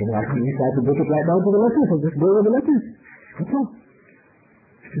 I can recite to break it right down to the letters, and just go over the letters. That's all.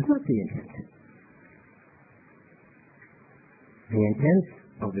 This is not the intent. The intent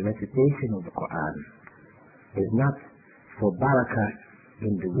of the recitation of the Quran is not for barakah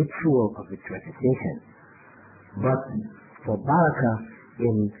in the ritual of its recitation, but for barakah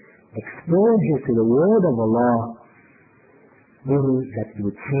in exposure to the word of Allah, meaning that it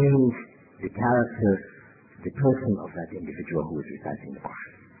would change the character, the person of that individual who is reciting the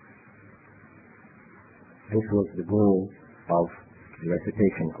Quran. This was the goal of the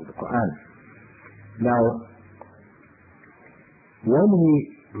recitation of the Quran. Now, when we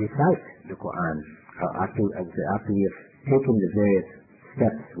recite the Quran, after we have taken the various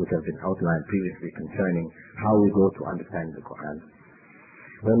steps which have been outlined previously concerning how we go to understand the Quran,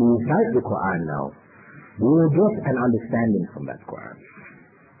 when we recite the Quran now, we will get an understanding from that Quran,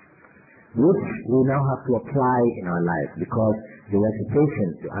 which we now have to apply in our lives, because the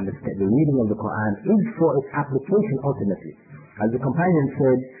recitation, the reading of the Quran is for its application ultimately. As the companion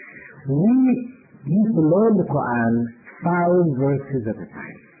said, we used to learn the Quran 5 verses at a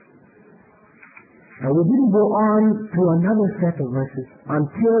time. And we didn't go on to another set of verses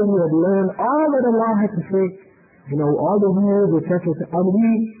until we had learned all that Allah had to say, all the words, etc. And we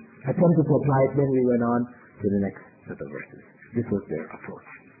attempted to apply it, then we went on to the next set of verses. This was their approach.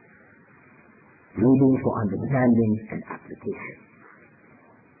 Reading for understanding and application.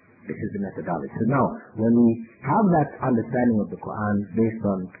 This is the methodology. So now, when we have that understanding of the Quran based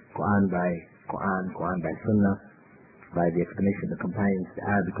on Quran by Sunnah, by the explanation of the companions, the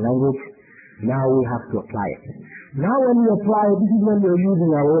Arabic language, now we have to apply it. Now when we apply it, this is when we're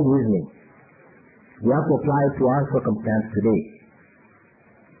using our own reasoning. We have to apply it to our circumstance today.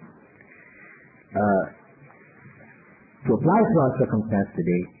 To apply it to our circumstance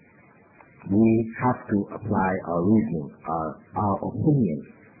today, we have to apply our reasoning, our opinion.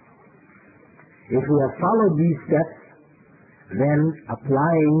 If we have followed these steps, then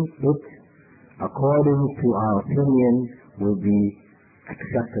applying it according to our opinion will be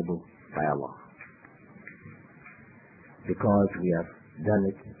acceptable by Allah, because we have done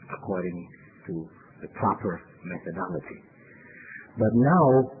it according to the proper methodology. But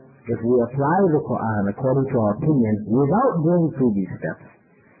now, if we apply the Quran according to our opinion without going through these steps,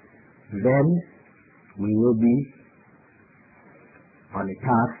 then we will be on a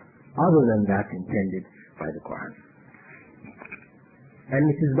path other than that intended by the Quran. And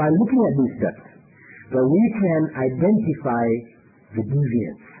it is by looking at these steps that we can identify the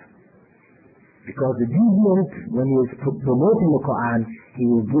deviance. Because the deviant, when he is promoting the Quran, he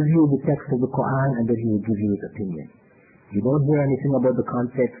will give you the text of the Quran and then he will give you his opinion. You don't hear anything about the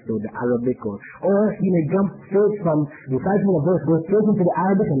context or the Arabic, or he may jump straight from reciting a verse, go straight into the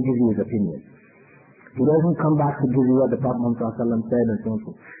Arabic and give you his opinion. He doesn't come back to give you what the Prophet Muhammad said and so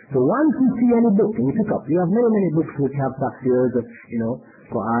on. So once you see any book, and you pick up, you have many books which have tafsirs of,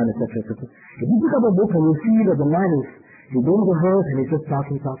 Quran, etc. If you pick up a book and you see that the man is, he brings a verse and he's just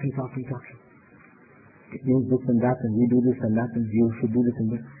talking. It means this and that, and we do this and that, and you should do this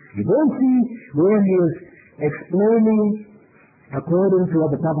and that. You don't see where he is explaining according to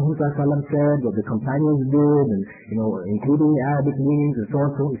what the Prophet ﷺ said, what the companions did, and including the Arabic meanings and so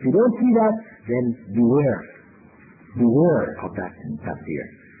on. So if you don't see that, then beware of that tafsir,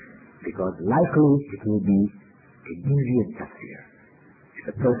 because likely it will be a deviant tafsir.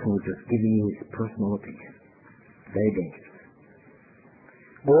 the person who's just giving you his personal opinion. Very dangerous.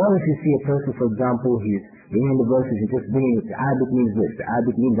 Or if you see a person, for example, he's bringing the verses, he's just bringing it, the Arabic means this, the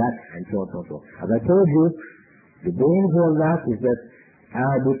Arabic means that, and so on and so forth. As I told you, the danger of that is that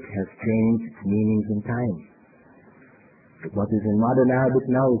Arabic has changed its meanings in time. What is in modern Arabic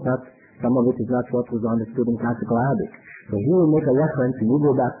now is not, some of it is not what was understood in classical Arabic. So he will make a reference, and you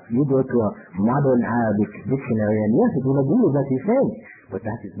go to a modern Arabic dictionary, and yes, it will agree with what he's saying, but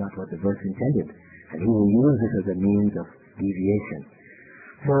that is not what the verse intended. And he will use it as a means of deviation.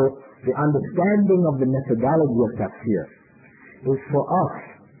 So the understanding of the methodology of tafsir is for us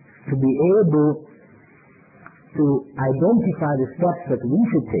to be able to identify the steps that we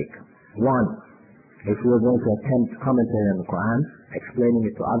should take. One, if we are going to attempt commentary on the Quran, explaining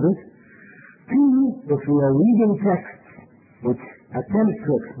it to others. Two, if we are reading texts which attempt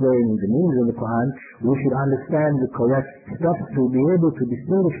to explain the meaning of the Quran, we should understand the correct steps to be able to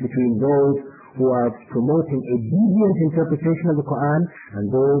distinguish between those who are promoting a deviant interpretation of the Quran and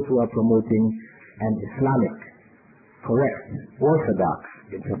those who are promoting an Islamic, correct, orthodox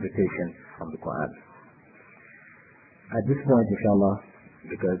interpretation of the Quran. At this point, inshallah,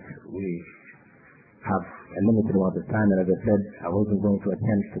 because we have a limited amount of time, and as I said, I wasn't going to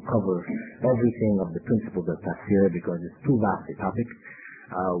attempt to cover everything of the principles of tafsir because it's too vast a topic.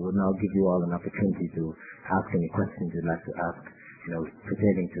 I will now give you all an opportunity to ask any questions you'd like to ask,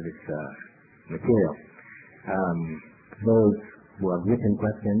 pertaining to this material. Those who have written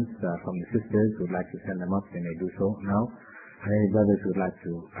questions from the sisters who would like to send them up, they may do so now. And any brothers who would like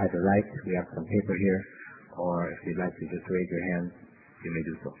to either write, we have some paper here, or if you'd like to just raise your hand, you may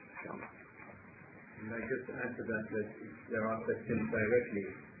do so. And I just add to that if there are questions directly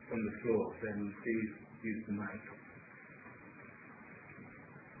from the floor, then please use the mic.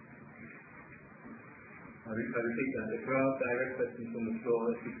 I repeat that. If there are direct questions from the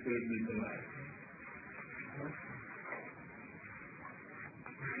floor, please use the mic.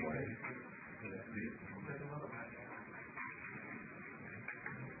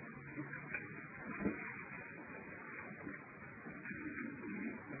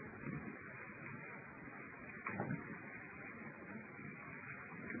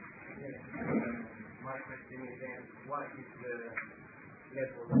 My question is then, what is the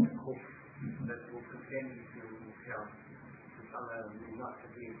level of hope that will continue to help to Allah will not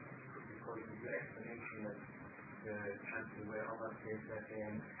forgive because of the explanation of the chapter where Allah says that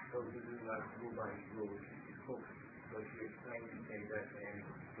those who do not go by His rules is hope. So you explain to say that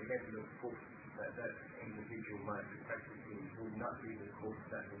the level of hope that individual might be practicing will not be the hope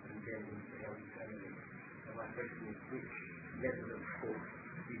that will condemn him to hell eternally. And my question is, which level of hope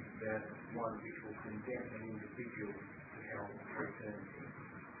is the one which will condemn an individual to hell eternally?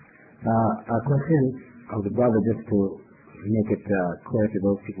 Our question of the brother, just to make it clear to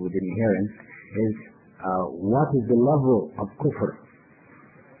those people who didn't hear him, is what is the level of kufr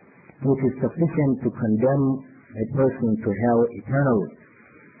which is sufficient to condemn a person to hell eternally?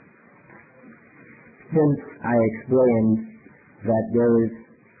 Since I explained that there is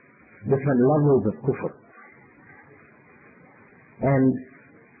different levels of kufr, and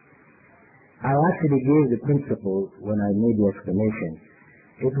I actually gave the principle when I made the explanation.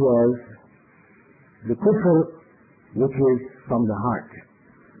 It was the kufr which is from the heart.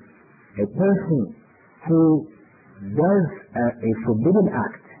 A person who does a forbidden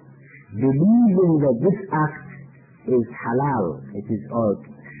act, believing that this act is halal,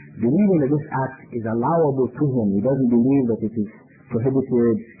 believing that this act is allowable to him, he doesn't believe that it is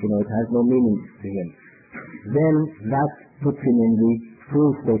prohibited, it has no meaning to him, then that puts him in the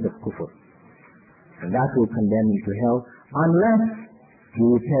full state of kufr. And that will condemn him to hell unless he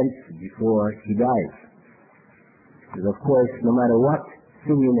repents before he dies. Because of course, no matter what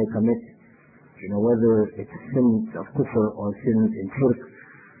sin you may commit, whether it's sins of kufr or sins in shirk,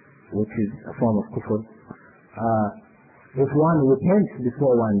 which is a form of kufr, if one repents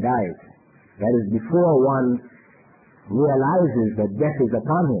before one dies, that is before one realizes that death is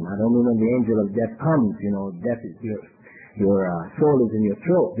upon him. I don't mean when the angel of death comes, death is your soul is in your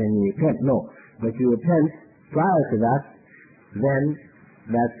throat, then you repent. No. But you repent prior to that, then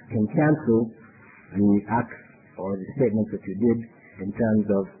that can cancel the acts or the statements that you did in terms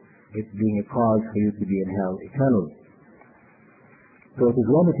of it being a cause for you to be in hell eternally. So it is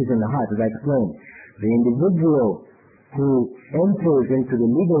when it is in the heart, as I explained. The individual who enters into the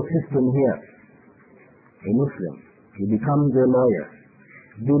legal system here, a Muslim, he becomes a lawyer,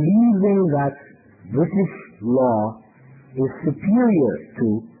 believing that British law is superior to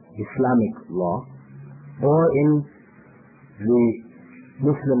Islamic law, or in the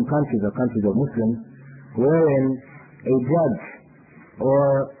Muslim countries or countries of Muslims, wherein a judge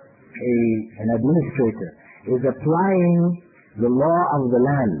or an administrator is applying the law of the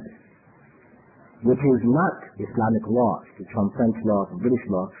land, which is not Islamic law, it's from French law, from British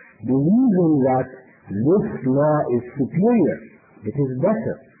law, believing that this law is superior, it is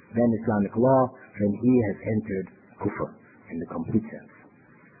better than Islamic law, then he has entered kufr in the complete sense.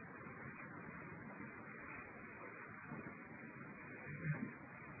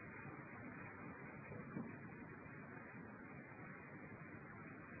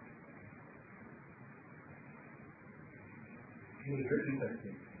 Any written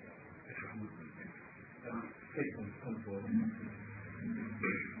questions? Take them, come forward.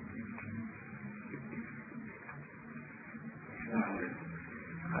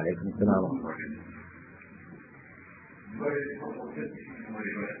 Alaykum salam.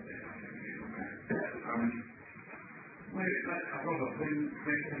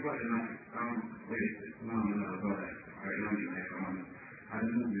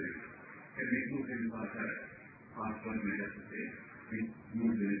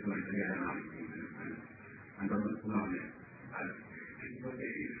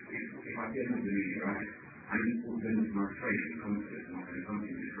 I need to finish my trade, something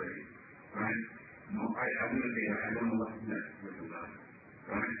to trade, right? No, I want to say I don't know what's next with that,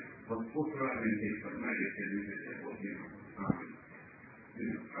 right? But what's the argumentation, right? If they use it, well, I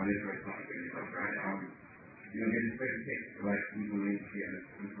live right now, right? It's very thick, right? People need to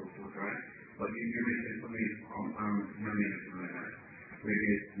and so forth, right? But if you mention to me, my name is like that, where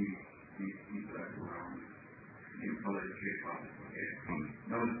there's these people that you call it trade problems, okay?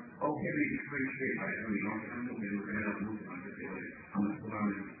 Now, okay, we differentiate, right? I mean, I'm looking at a Muslim, I'm just saying, I'm a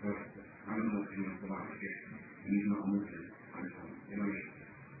Salami, I'm a Muslim, I'm a Salami, okay? He's not a Muslim, you know what I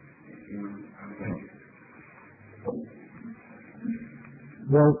mean? I'm like,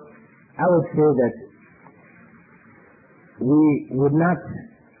 well, I would say that we would not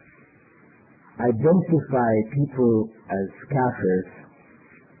identify people as kafirs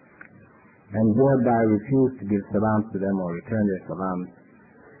and thereby refuse to give salams to them or return their salams.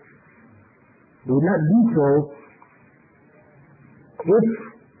 We would not do so if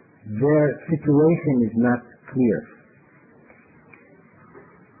their situation is not clear.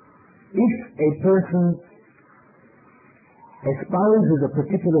 If a person espouses a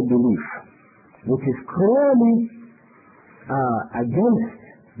particular belief which is clearly against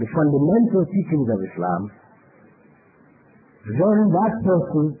the fundamental teachings of Islam, then that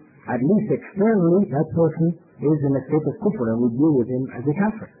person, at least externally, that person is in a state of kufr and we deal with him as a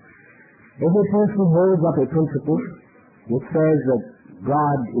kafir. If a person holds up a principle which says that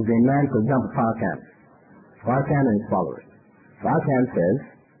God is a man, for example, Farrakhan and his followers. Farrakhan says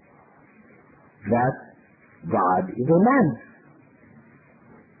that God is a man.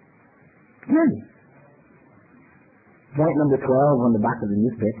 Clearly. Point number 12 on the back of the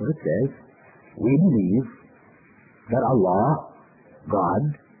newspaper, it says, we believe that Allah, God,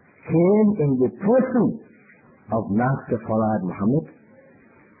 came in the person of Master Farad Muhammad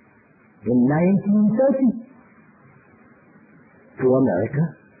in 1930 to America.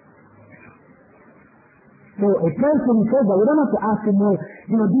 So a person says that we don't have to ask him, well,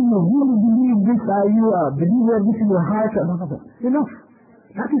 do you really believe this? Are you a believer? This in your heart? Enough.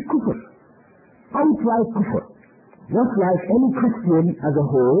 That is kufr. Outright kufr. Just like any Christian as a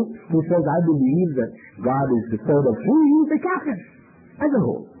whole who says, I believe that God is the third of three, he's a kafir as a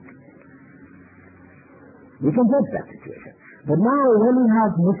whole. We can judge that situation. But now when we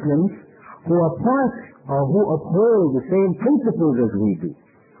have Muslims who are part or who uphold the same principles as we do,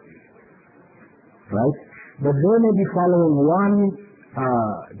 right? But they may be following one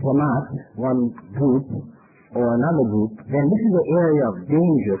jamaat, one group, or another group, then this is an area of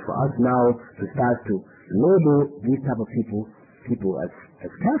danger for us now to start to label these type of people as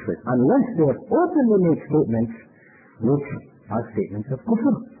kafirs, unless they have openly made statements which are statements of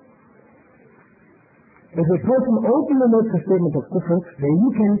kufr. If a person openly makes a statement of kufr, then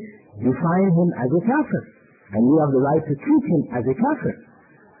you can define him as a kafir, and you have the right to treat him as a kafir.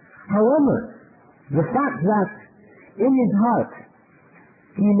 However, the fact that in his heart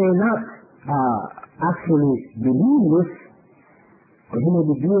he may not actually believe this, or he may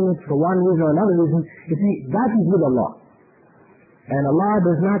be doing it for one reason or another reason, you see, that is with Allah. And Allah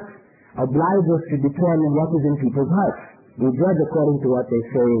does not oblige us to determine what is in people's hearts. We judge according to what they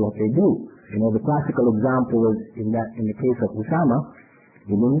say, what they do. The classical example was in the case of Usama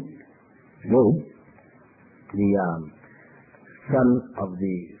ibn Zayd, the son of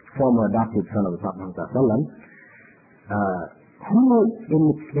the former adopted son of the Prophet Muhammad,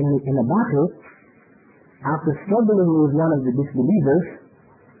 who in a battle, after struggling with one of the disbelievers,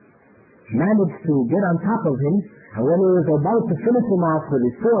 managed to get on top of him, and when he was about to finish him off with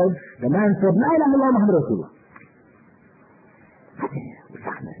his sword, the man said, La ilaha illallah Muhammad Rasulullah.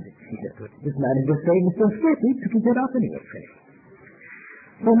 This man is just saying it's so straight, he took his head off anyway.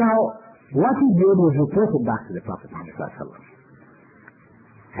 So now, what he did was report it back to the Prophet Muhammad sallallahu alaihi wasallam.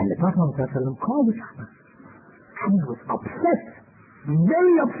 And the Prophet Muhammad sallallahu alaihi wasallam called Usama. He was upset,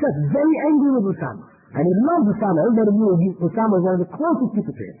 very angry with Usama. And he loved Usama. Everybody knew Usama was one of the closest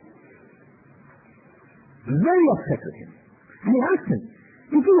people to him. Very upset with him. And he asked him,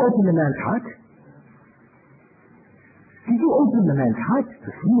 did you open the man's heart? Did you open the man's heart to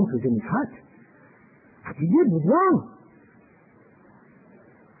see what was in his heart? What you did was wrong.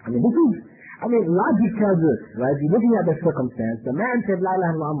 Logic tells us, right? You're looking at the circumstance. The man said, La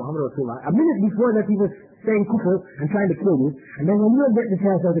ilaha illallah Muhammad Rasulullah. A minute before that he was saying kufr and trying to kill you. And then when you get the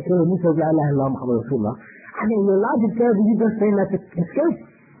chance to kill him, he says, La ilaha illallah Muhammad Rasulullah. Your logic tells you just saying that to escape.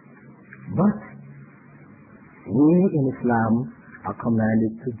 But we in Islam are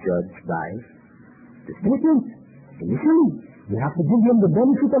commanded to judge by the statement. Initially, we have to give him the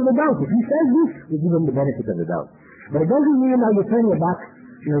benefit of the doubt. If he says this, we give him the benefit of the doubt. But it doesn't mean now you turn your back,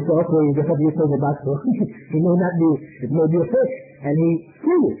 say, okay, you just have to turn your back, so he may not be, it may be a fish, and he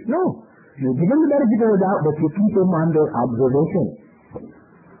kills it. No. You give him the benefit of the doubt, but you keep him under observation.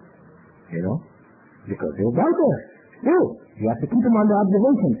 Because he's out there. Still, you have to keep him under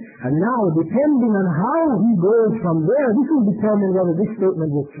observation. And now, depending on how he goes from there, this will determine whether this statement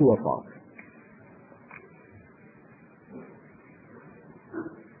was true or false.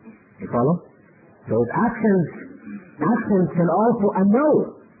 You follow? So his actions can also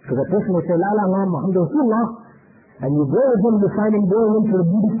annul. So the person will say, La ilaha illallah Muhammad Rasulullah, and you go with him to find him going into the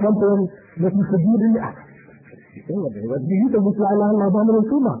Buddhist temple and making sujood in the act. You say, what do you think? La ilaha illallah Muhammad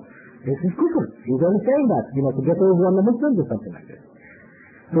Rasulullah. This is kufr. He's only saying that, to get over on the Muslims or something like this.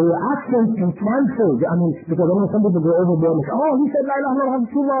 So your actions can cancel, because I know some people go overboard and say, he said La ilaha illallah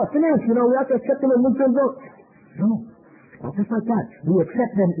Rasulullah, finish, we have to accept him as Muslims. No. Not just like that. We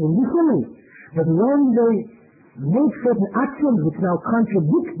accept them initially. But when they make certain actions which now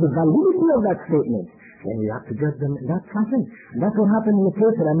contradict the validity of that statement, then we have to judge them in that fashion. And that's what happened in the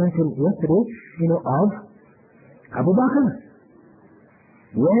case that I mentioned yesterday, of Abu Bakr.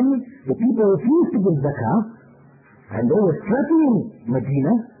 When the people refused to give zakah, and they were threatening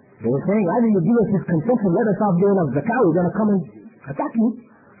Medina, they were saying, either you give us this concession, let us off giving us zakah, we're going to come and attack you.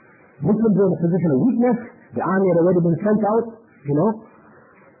 Muslims were in a position of weakness. The army had already been sent out,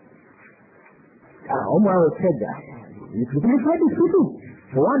 Umar said that. You can fight these people.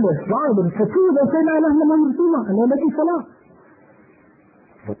 For one, they're strong, but for two, they'll say, La ilaha illallah Rasulullah, and they're making salah.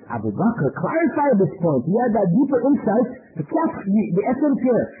 But Abu Bakr clarified this point. He had that deeper insight to catch the essence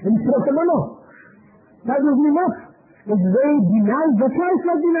here. And he said, no. That was enough. If they deny zakah, it's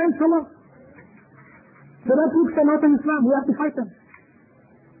not denying salah. So that takes them out of Islam. We have to fight them.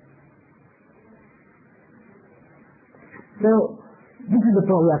 So, this is the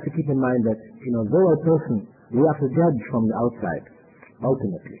point we have to keep in mind that, though a person, we have to judge from the outside,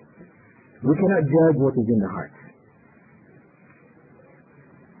 ultimately. We cannot judge what is in the heart.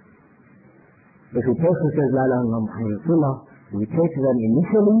 If a person says, La ilaha illallah Muhammad Rasulullah, we take them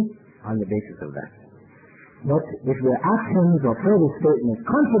initially on the basis of that. But if their actions or further statements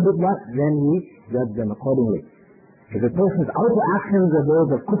contradict that, then we judge them accordingly. If a person's outer actions are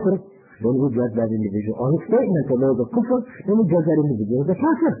those of kufr, then we judge that individual. Or his statements are those of kufr, then we judge that individual as a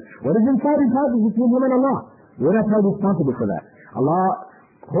kafir. What is inside his heart is between him and Allah. We're not held responsible for that. Allah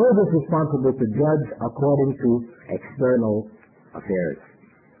holds us responsible to judge according to external affairs.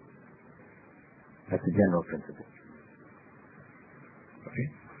 That's the general principle. Okay?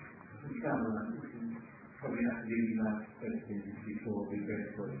 Probably have to leave the last question before we go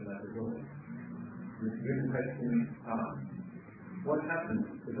to that as well. The written question asks, what happens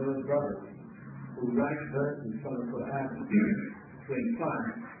to those brothers who write verses from the Quran to imply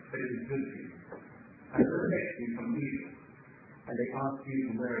that it is good for you, and protect you from evil, and they ask you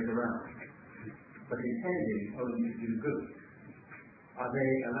to wear it around, but intending only to do good? Are they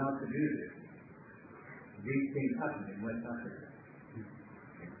allowed to do this? These things happen in West Africa.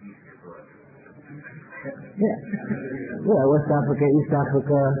 Yeah, West Africa, East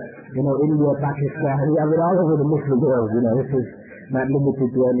Africa, India, Pakistan, all over the Muslim world, this is not limited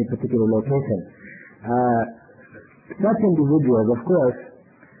to any particular location. Such individuals, of course,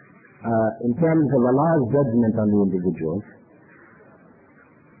 in terms of Allah's judgment on the individuals,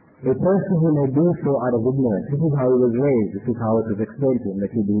 a person who may do so out of ignorance, this is how he was raised, this is how it was explained to him that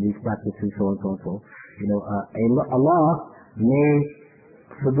he do these practices, so on and so on. Allah may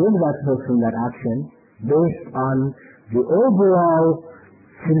forgive that person that action based on the overall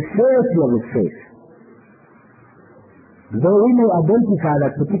sincerity of his faith. Though we may identify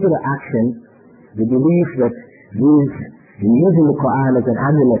that particular action, the belief that in using the Quran as an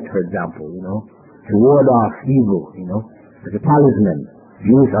amulet, for example, to ward off evil, as a talisman,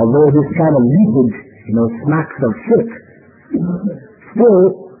 although this kind of leakage, smacks of shirk, still,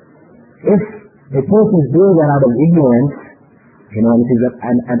 if a person is doing that out of ignorance, and it is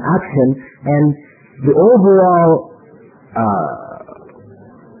an action, and the overall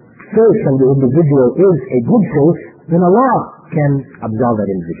faith from the individual is a good faith, then Allah can absolve that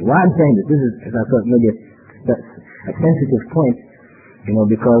individual. Why I'm saying this is, as I thought, maybe a sensitive point,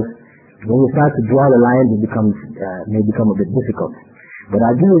 because when you start to draw the lines, it may become a bit difficult. But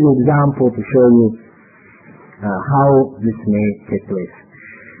I'll give you an example to show you how this may take place.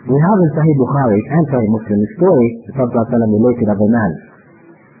 We have in Sahih Bukhari and Sahih Muslim the story the Prophet ﷺ related of a man,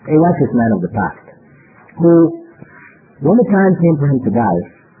 a righteous man of the past, who, when the time came for him to die,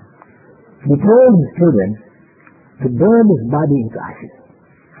 he told his children to burn his body into ashes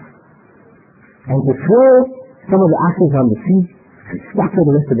and to throw some of the ashes on the sea and scatter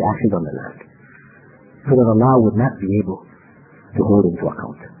the rest of the ashes on the land, so that Allah would not be able to hold him to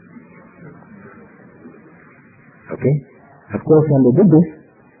account. Okay? Of course, when they did this,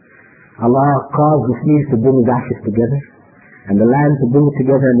 Allah caused the seas to bring his ashes together and the land to bring it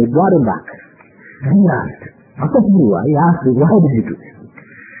together, and they brought him back. And he asked, he asked, why did you do this?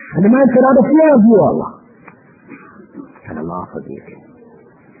 And the man said, out of fear of you, Allah. And Allah forgave him.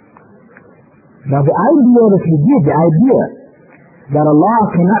 Now the idea that he did, the idea that Allah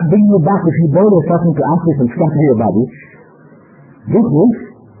cannot bring you back if you burn yourself into ashes and scatter your body, this is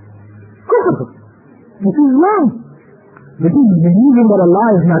kufr. This is wrong. This is believing that Allah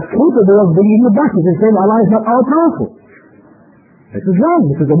is not capable of bringing you back. This is saying Allah is not all-powerful. This is wrong.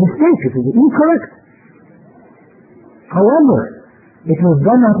 This is a mistake. This is incorrect. However, it was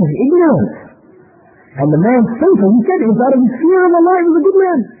done out of ignorance. And the man faithful, he said it was out of fear of Allah. He was a good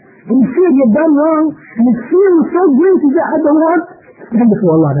man. And he feared he had done wrong. And his fear was so great, he said, I don't want to stand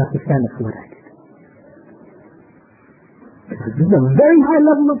before Allah and have to stand up for what I did. This is a very high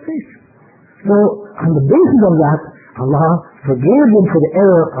level of faith. So, on the basis of that, Allah forgave him for the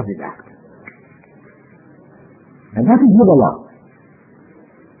error of his act. And that is with Allah,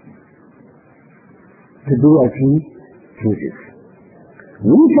 to do as he chooses.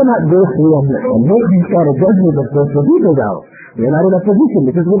 We cannot go through and make these kind of judgments of course for people now. We are not in a position.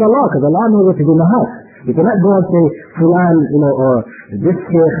 This is with Allah, because Allah knows what is in the heart. You cannot go and say, Fulan, or this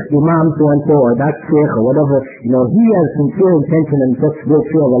Sheikh, Imam so-and-so, or that Sheikh, or whatever, he has sincere intention and such great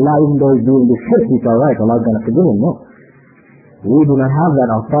fear of Allah, even though he's doing this shirk, it's alright, Allah's going to forgive him. No. We do not have that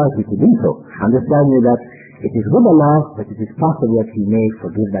authority to do so. I'm just telling you that it is with Allah, but it is possible that He may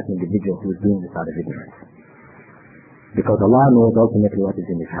forgive that individual who is doing this out of ignorance. Because Allah knows ultimately what is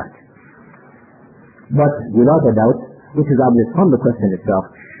in his heart. But without a doubt, which is obvious from the question itself,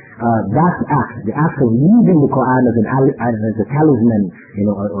 that act, the act of using the Quran as a talisman,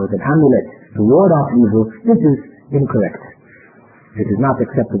 or as an amulet to ward off evil, this is incorrect. It is not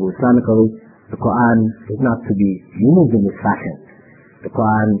acceptable Islamically. The Quran is not to be used in this fashion. The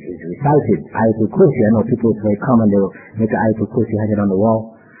Quran is recited, Ayatul Kursi. I know people, it's very common, they will make Ayatul Kursi, hang it on the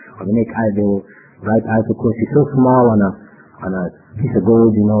wall, or they will write Ayatul Kursi so small on a piece of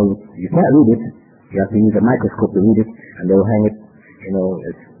gold, you can't read it. You have to use a microscope to read it, and they will hang it,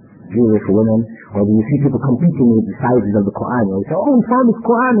 as jewelry for women. Or you see people competing with the sizes of the Quran. You say, we found this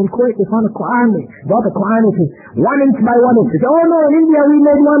Quran in Kuwait, we found a Quran. They bought a Quran which is 1 inch by 1 inch. They say, no, in India we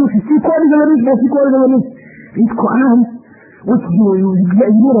made one which is 3/4 of an inch by 3/4 of an inch. These Quran, which you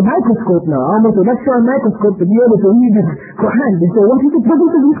need a microscope now, almost an extra microscope to be able to read this Quran. They say, what is the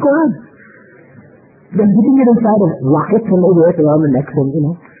purpose of this Quran? They're putting it inside of rockets and they work around the neck and,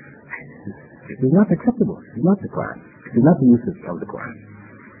 It is not acceptable. It is not the Quran. It is not the use of the Quran.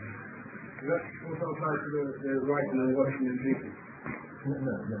 That also applies to the writing and washing and drinking.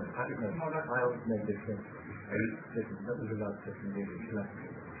 No. I'll make this thing. That was about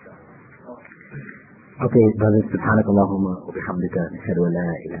Okay, brothers, سبحانك اللهم وبحمدك نشهد أن لا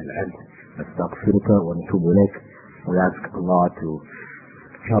إله إلا أنت نستغفرك ونتوب إليك. We ask Allah to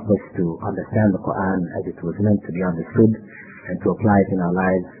help us to understand the Quran as it was meant to be understood, and to apply it in our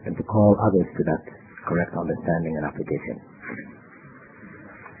lives, and to call others to that correct understanding and application.